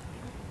hurt?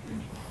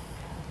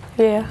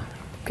 Yeah,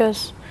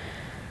 because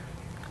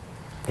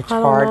it's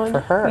hard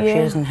for her. Yeah. She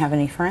doesn't have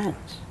any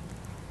friends.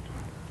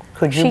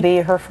 Could you be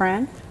her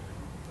friend?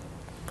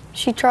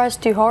 She tries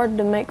too hard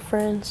to make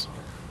friends.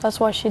 That's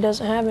why she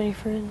doesn't have any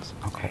friends.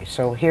 Okay,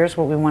 so here's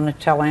what we want to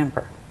tell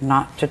Amber.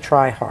 Not to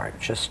try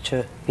hard, just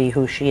to be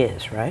who she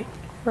is, right?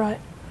 Right.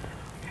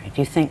 Okay.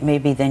 Do you think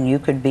maybe then you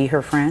could be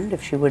her friend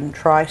if she wouldn't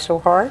try so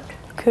hard?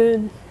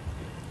 Could.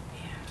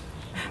 Yeah.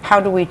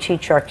 How do we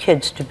teach our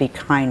kids to be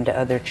kind to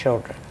other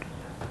children?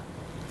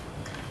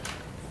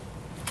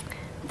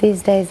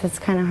 These days it's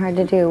kind of hard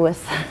to do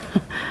with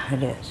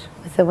it is.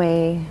 With the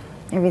way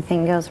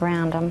everything goes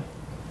around them.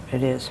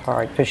 It is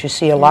hard because you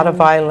see a lot of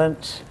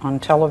violence on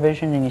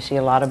television and you see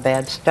a lot of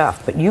bad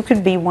stuff. But you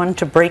could be one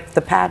to break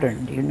the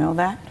pattern. Do you know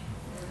that?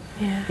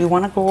 Yeah. You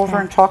want to go over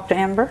and talk to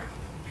Amber?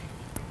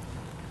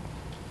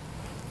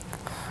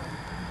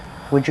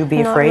 Would you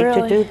be Not afraid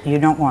really. to do? You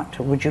don't want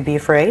to. Would you be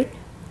afraid?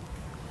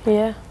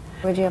 Yeah.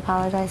 Would you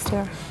apologize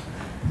to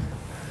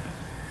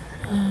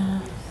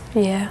her?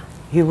 Yeah.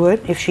 You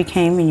would if she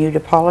came and you'd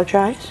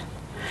apologize?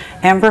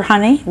 Amber,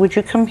 honey, would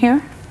you come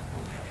here?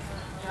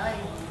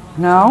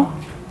 No?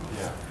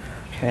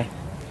 Okay.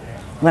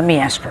 Let me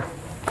ask her.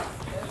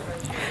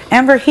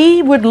 Amber,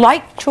 he would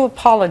like to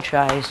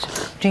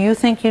apologize. Do you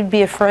think you'd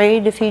be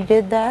afraid if he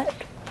did that?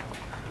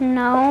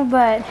 No,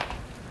 but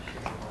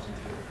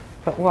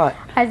But what?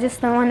 I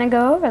just don't want to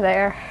go over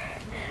there.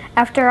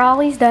 After all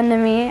he's done to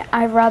me,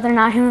 I'd rather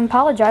not him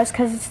apologize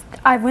because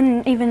I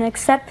wouldn't even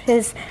accept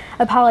his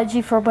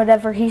apology for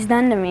whatever he's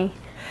done to me.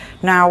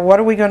 Now, what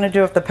are we going to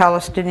do if the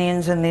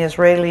Palestinians and the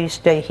Israelis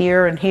stay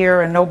here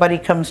and nobody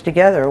comes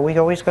together? Are we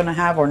always going to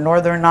have, or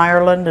Northern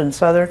Ireland and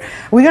Southern?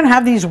 Are we going to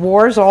have these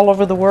wars all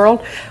over the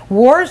world?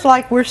 Wars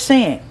like we're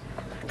seeing,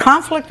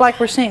 conflict like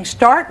we're seeing,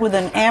 start with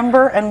an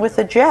Amber and with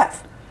a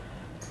Jeff.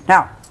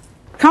 Now,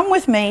 come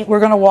with me. We're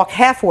going to walk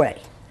halfway.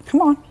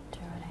 Come on.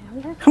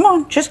 Come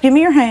on. Just give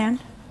me your hand.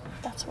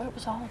 That's what it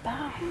was all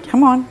about.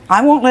 Come on.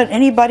 I won't let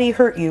anybody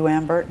hurt you,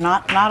 Amber.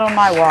 Not on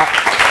my watch.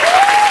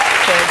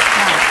 Okay,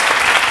 now.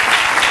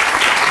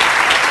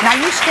 Now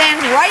you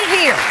stand right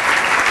here.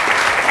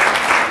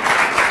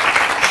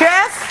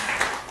 Jeff,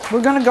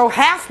 we're going to go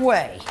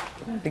halfway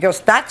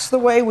because that's the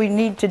way we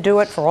need to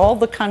do it for all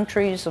the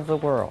countries of the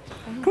world.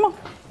 Come on.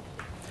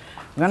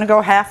 We're going to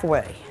go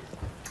halfway.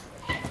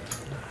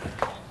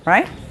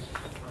 Right?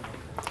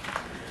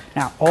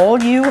 Now,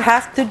 all you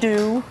have to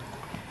do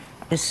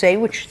is say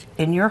what's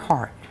in your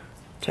heart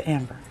to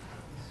Amber.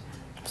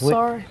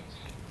 Sorry.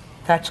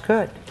 That's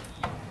good.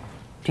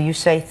 Do you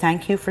say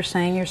thank you for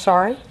saying you're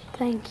sorry?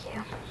 Thank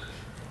you.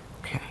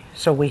 Okay,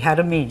 so we had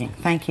a meeting.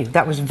 Thank you.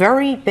 That was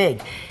very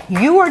big.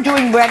 You are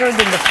doing better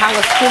than the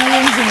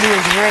Palestinians and the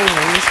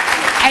Israelis,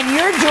 and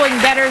you're doing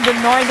better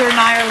than Northern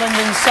Ireland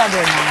and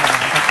Southern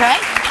Ireland, okay?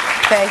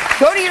 Okay,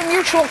 go to your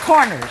mutual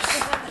corners.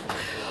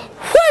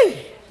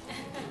 Whee!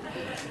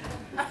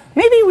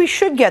 Maybe we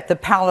should get the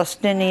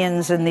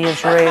Palestinians and the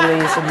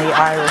Israelis and the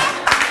Irish.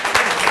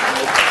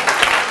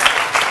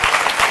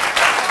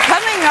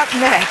 Coming up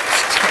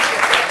next,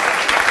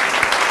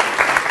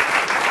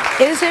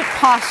 is it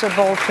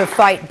possible to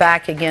fight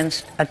back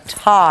against a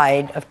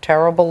tide of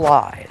terrible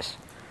lies?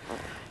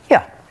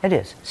 Yeah, it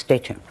is. Stay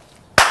tuned.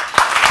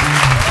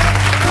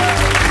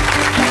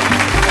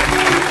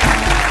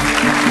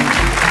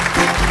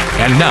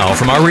 And now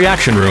from our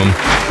reaction room,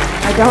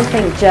 I don't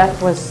think Jeff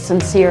was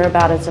sincere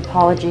about his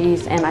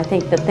apologies, and I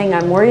think the thing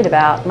I'm worried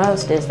about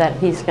most is that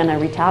he's going to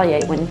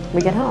retaliate when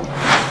we get home.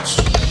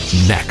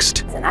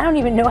 next. And I don't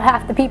even know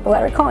half the people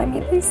that are calling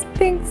me these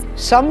things.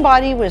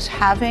 Somebody was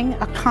having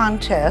a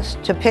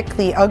contest to pick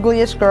the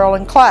ugliest girl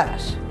in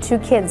class. 2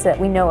 kids that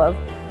we know of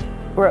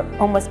were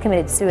almost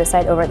committed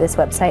suicide over at this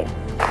website.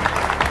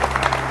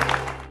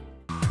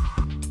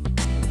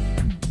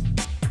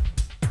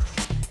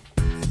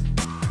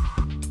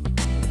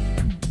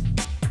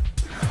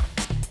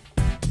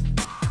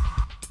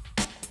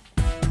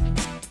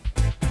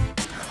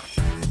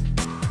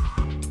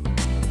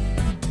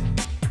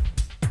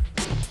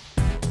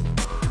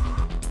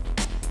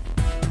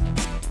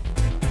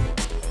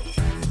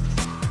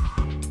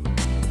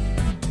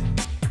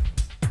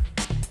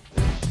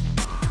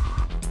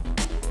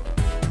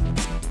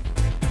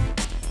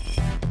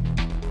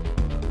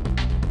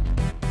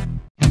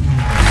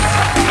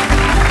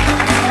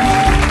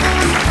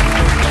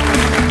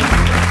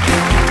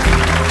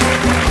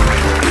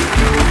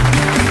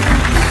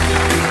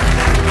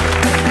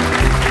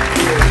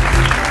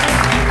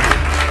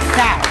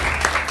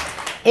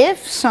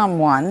 If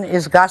someone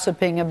is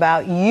gossiping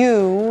about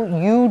you,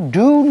 you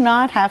do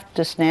not have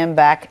to stand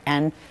back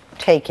and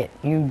take it.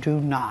 You do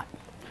not.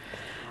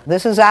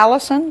 This is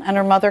Allison and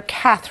her mother,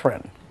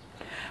 Catherine.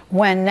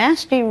 When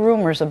nasty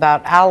rumors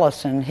about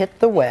Allison hit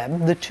the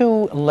web, the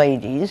 2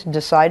 ladies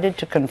decided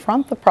to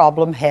confront the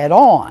problem head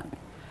on.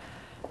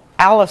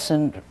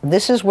 Allison,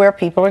 this is where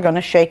people are going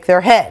to shake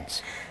their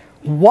heads.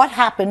 What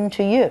happened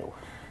to you?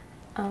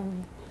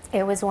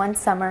 It was one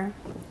summer,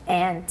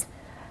 and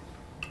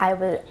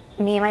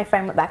me and my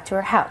friend went back to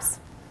her house,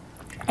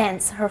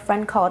 and her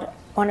friend called.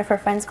 One of her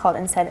friends called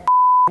and said,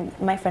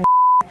 "My friend,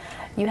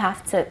 you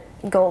have to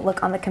go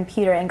look on the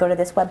computer and go to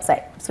this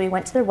website." So we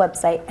went to their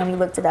website and we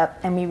looked it up,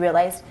 and we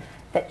realized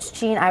that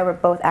she and I were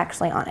both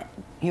actually on it.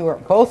 You were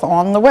both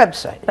on the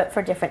website, but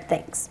for different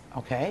things.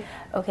 Okay.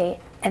 Okay,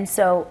 and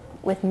so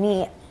with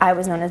me, I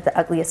was known as the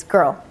ugliest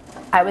girl.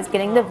 I was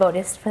getting the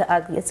votes for the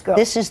ugliest girl.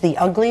 This is the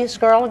ugliest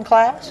girl in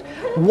class?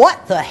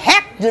 What the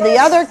heck do the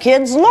other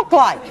kids look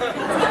like? What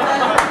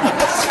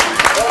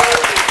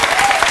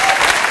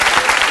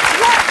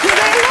do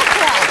they look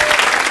like?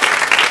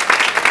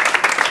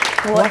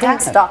 Well, it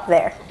didn't stop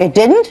there. It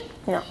didn't?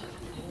 No.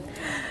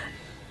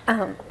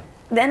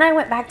 then I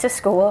went back to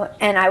school,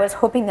 and I was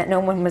hoping that no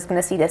one was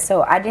going to see this,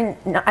 so I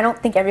don't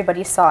think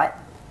everybody saw it.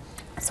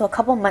 So a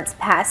couple months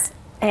passed,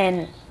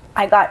 and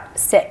I got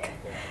sick.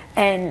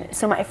 And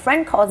so my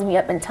friend calls me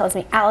up and tells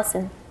me,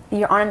 Allison,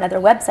 you're on another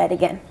website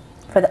again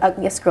for the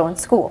ugliest girl in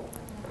school.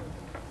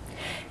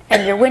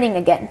 And you're winning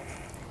again.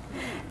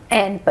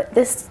 But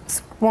this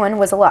one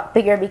was a lot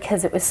bigger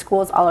because it was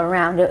schools all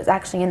around. It was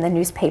actually in the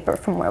newspaper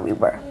from where we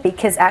were.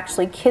 Because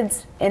actually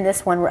kids in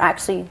this one were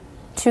actually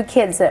 2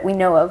 kids that we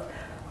know of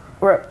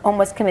were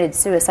almost committed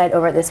suicide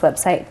over this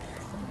website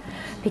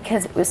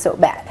because it was so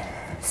bad.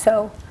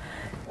 So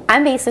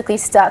I'm basically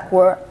stuck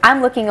where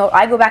I'm looking over,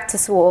 I go back to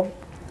school,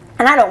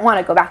 and I don't want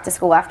to go back to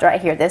school after I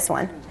hear this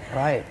one.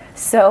 Right.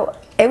 So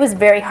it was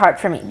very hard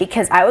for me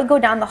because I would go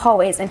down the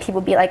hallways and people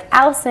would be like,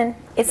 Allison,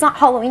 it's not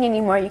Halloween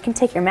anymore, you can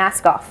take your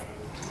mask off.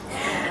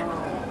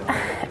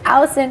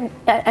 Allison,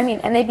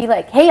 and they'd be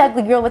like, hey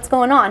ugly girl, what's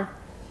going on?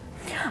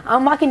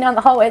 I'm walking down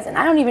the hallways and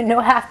I don't even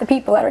know half the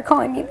people that are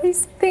calling me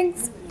these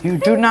things. You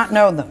do not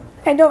know them?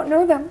 I don't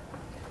know them.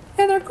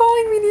 And they're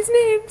calling me these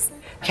names.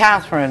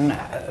 Catherine,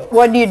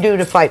 what do you do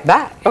to fight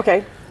back?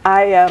 Okay.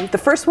 The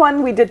first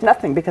one, we did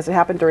nothing because it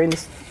happened during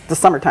the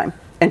summertime,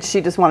 and she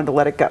just wanted to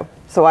let it go.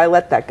 So I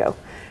let that go.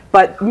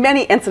 But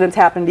many incidents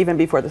happened even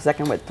before the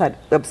second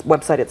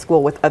website at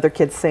school with other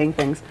kids saying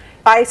things.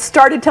 I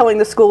started telling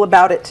the school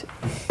about it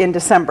in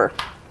December,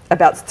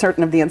 about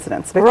certain of the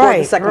incidents before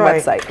the second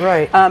website.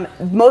 Right.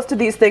 Most of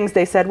these things,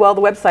 they said, well,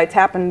 the websites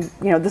happened,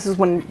 this is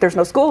when there's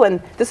no school,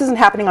 and this isn't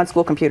happening on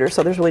school computers,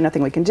 so there's really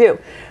nothing we can do.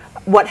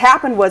 What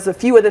happened was a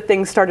few of the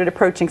things started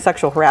approaching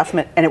sexual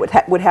harassment, and it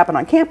would happen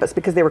on campus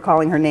because they were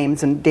calling her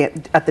names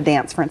at the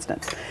dance, for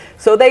instance.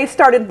 So they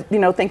started,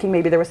 thinking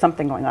maybe there was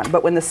something going on.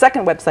 But when the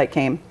second website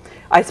came,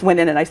 I went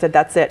in and I said,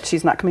 that's it.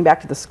 She's not coming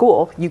back to the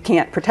school. You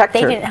can't protect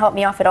her. They didn't help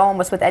me off at all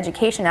almost with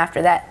education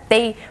after that.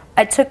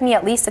 It took me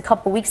at least a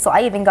couple weeks, so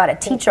I even got a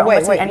teacher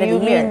almost at the end of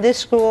the year. You mean this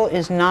school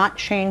is not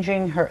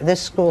changing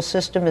this school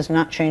system is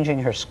not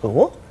changing her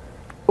school?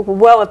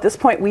 Well, at this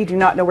point, we do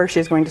not know where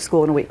she's going to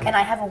school in a week. And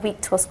I have a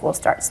week till school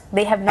starts.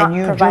 They have not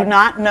provided. And you do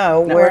not know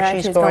where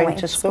she's going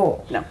to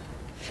school? No.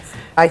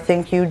 I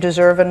think you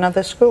deserve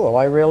another school.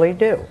 I really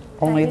do.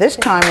 Only this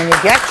time when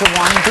you get to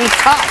one, be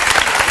tough.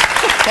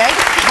 Okay?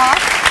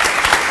 Tough.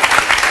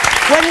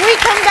 When we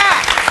come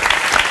back,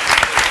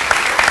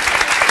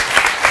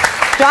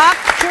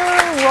 Dr.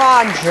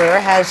 Roger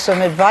has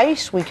some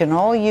advice we can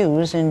all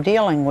use in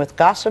dealing with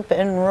gossip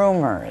and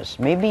rumors.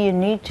 Maybe you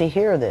need to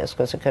hear this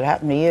because it could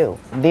happen to you.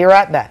 Be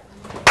right back.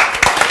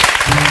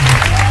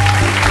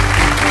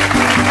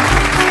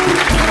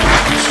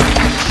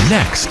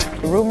 Next.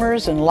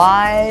 Rumors and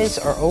lies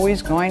are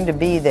always going to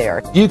be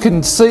there. You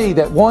can see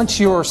that once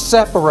you're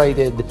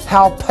separated,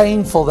 how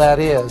painful that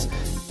is.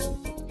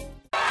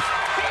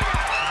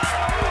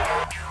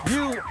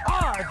 You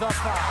are the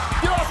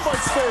five. Get off my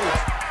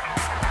stage.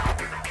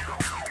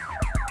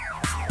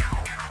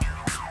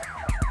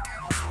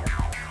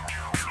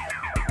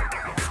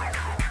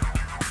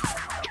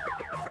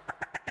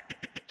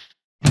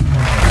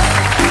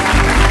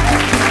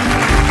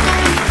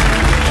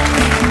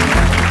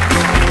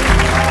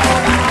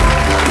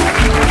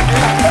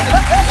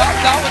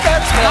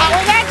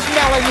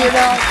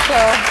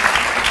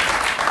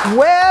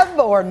 Web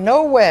or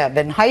no web,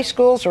 in high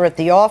schools or at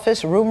the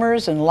office,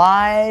 rumors and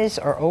lies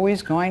are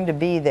always going to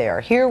be there.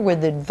 Here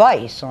with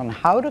advice on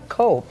how to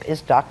cope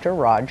is Dr.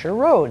 Roger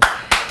Rhodes.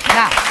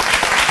 Now,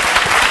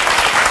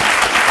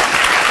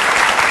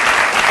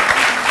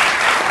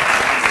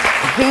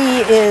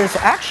 he is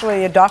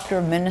actually a doctor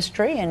of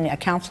ministry and a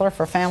counselor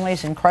for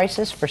families in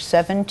crisis for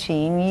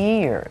 17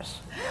 years.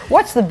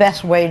 What's the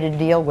best way to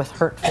deal with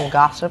hurtful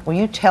gossip? Will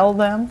you tell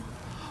them?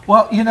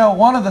 Well,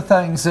 one of the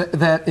things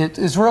that it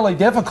is really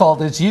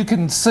difficult is you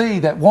can see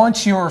that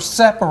once you're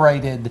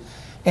separated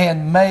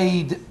and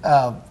made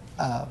to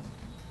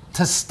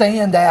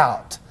stand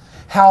out,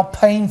 how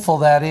painful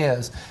that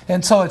is.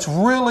 And so it's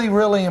really,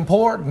 really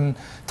important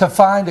to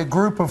find a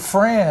group of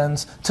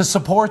friends to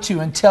support you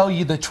and tell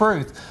you the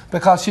truth.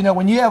 Because,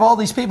 when you have all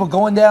these people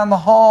going down the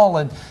hall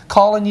and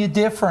calling you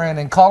different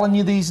and calling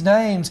you these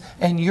names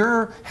and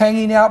you're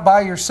hanging out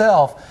by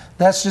yourself,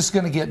 that's just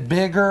going to get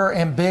bigger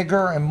and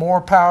bigger and more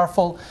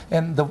powerful,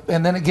 and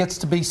then it gets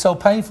to be so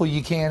painful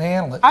you can't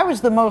handle it. I was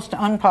the most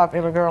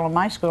unpopular girl in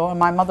my school, and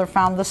my mother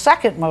found the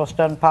second most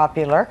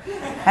unpopular,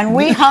 and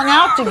we hung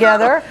out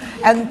together,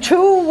 and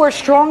two were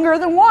stronger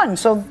than one,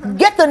 so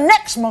get the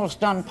next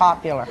most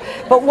unpopular.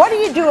 But what do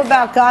you do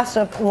about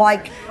gossip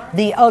like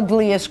the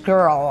ugliest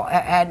girl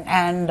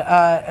and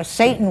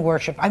Satan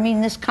worship? I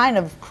mean, this kind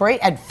of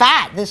and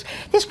fat, this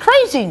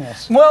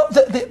craziness. Well,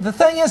 the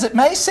thing is, it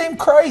may seem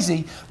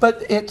crazy, but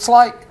it's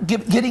like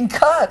getting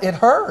cut. It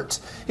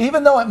hurts.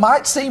 Even though it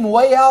might seem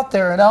way out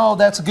there and, oh,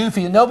 that's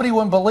goofy, and nobody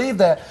wouldn't believe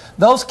that,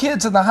 those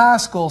kids in the high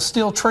school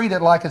still treat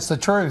it like it's the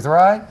truth,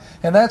 right?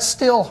 And that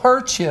still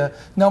hurts you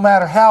no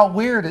matter how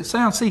weird it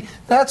sounds. See,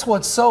 that's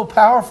what's so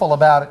powerful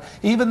about it.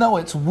 Even though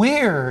it's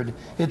weird,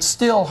 it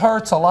still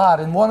hurts a lot.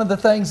 And one of the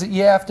things that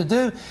you have to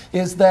do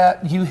is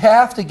that you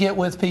have to get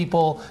with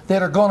people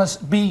that are going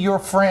to be your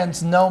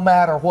friends no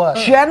matter what.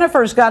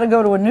 Jennifer's got to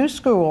go to a new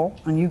school,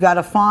 and you got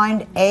to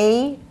find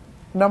a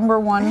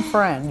 #1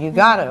 friend. You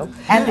got to.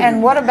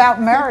 And what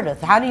about Meredith?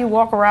 How do you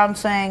walk around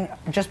saying,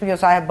 just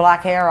because I have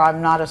black hair,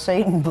 I'm not a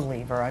Satan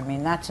believer? I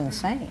mean, that's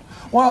insane.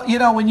 Well, you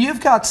know, when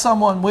you've got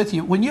someone with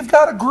you, when you've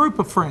got a group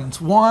of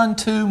friends, 1,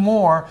 2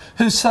 more,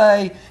 who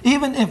say,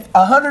 even if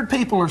 100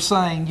 people are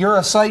saying you're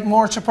a Satan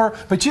worshiper,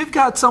 but you've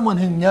got someone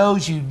who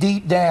knows you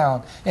deep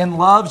down and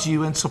loves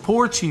you and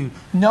supports you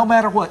no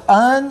matter what,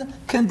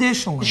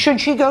 unconditionally. Should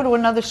she go to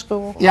another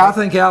school? Yeah, I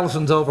think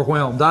Allison's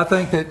overwhelmed. I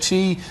think that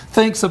she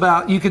thinks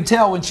about, you can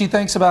tell when she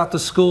thinks about the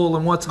school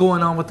and what's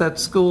going on with that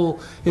school,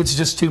 it's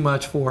just too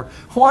much for her.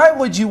 Why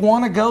would you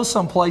want to go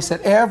someplace that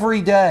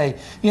every day,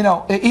 you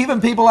know, even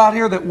people out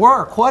here that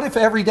work, what if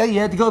every day you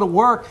had to go to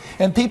work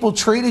and people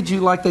treated you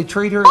like they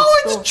treat her at Oh,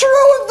 school? it's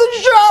true of the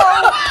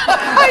show!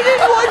 I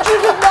didn't want you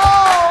to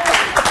know!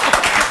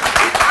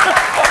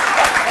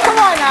 Come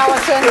on,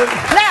 Allison.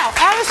 Now,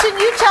 Allison,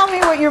 you tell me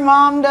what your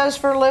mom does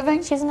for a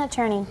living? She's an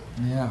attorney.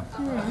 Yeah.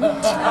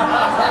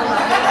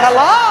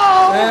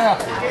 Hello? Yeah.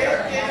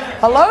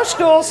 Hello,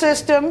 school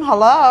system.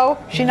 Hello?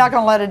 She's not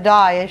going to let it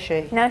die, is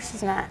she? No,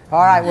 she's not. All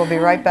right, we'll be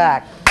right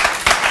back.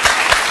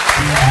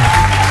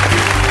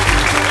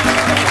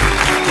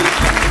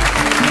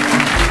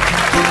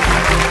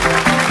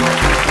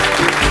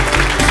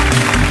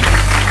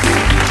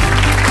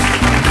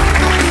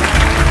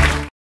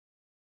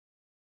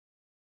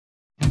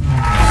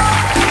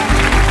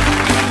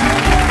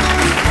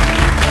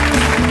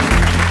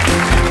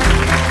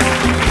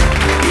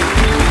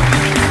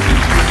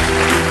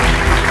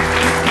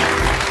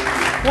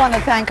 I want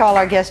to thank all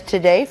our guests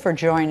today for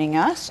joining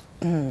us,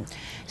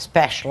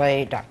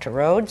 especially Dr.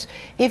 Rhodes.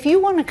 If you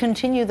want to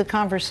continue the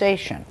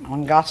conversation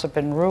on gossip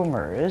and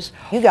rumors,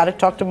 you got to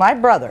talk to my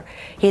brother.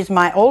 He's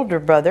my older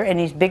brother, and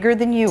he's bigger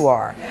than you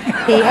are.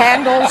 He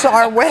handles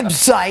our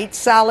website,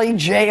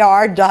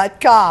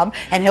 sallyjr.com,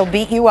 and he'll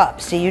beat you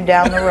up. See you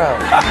down the road.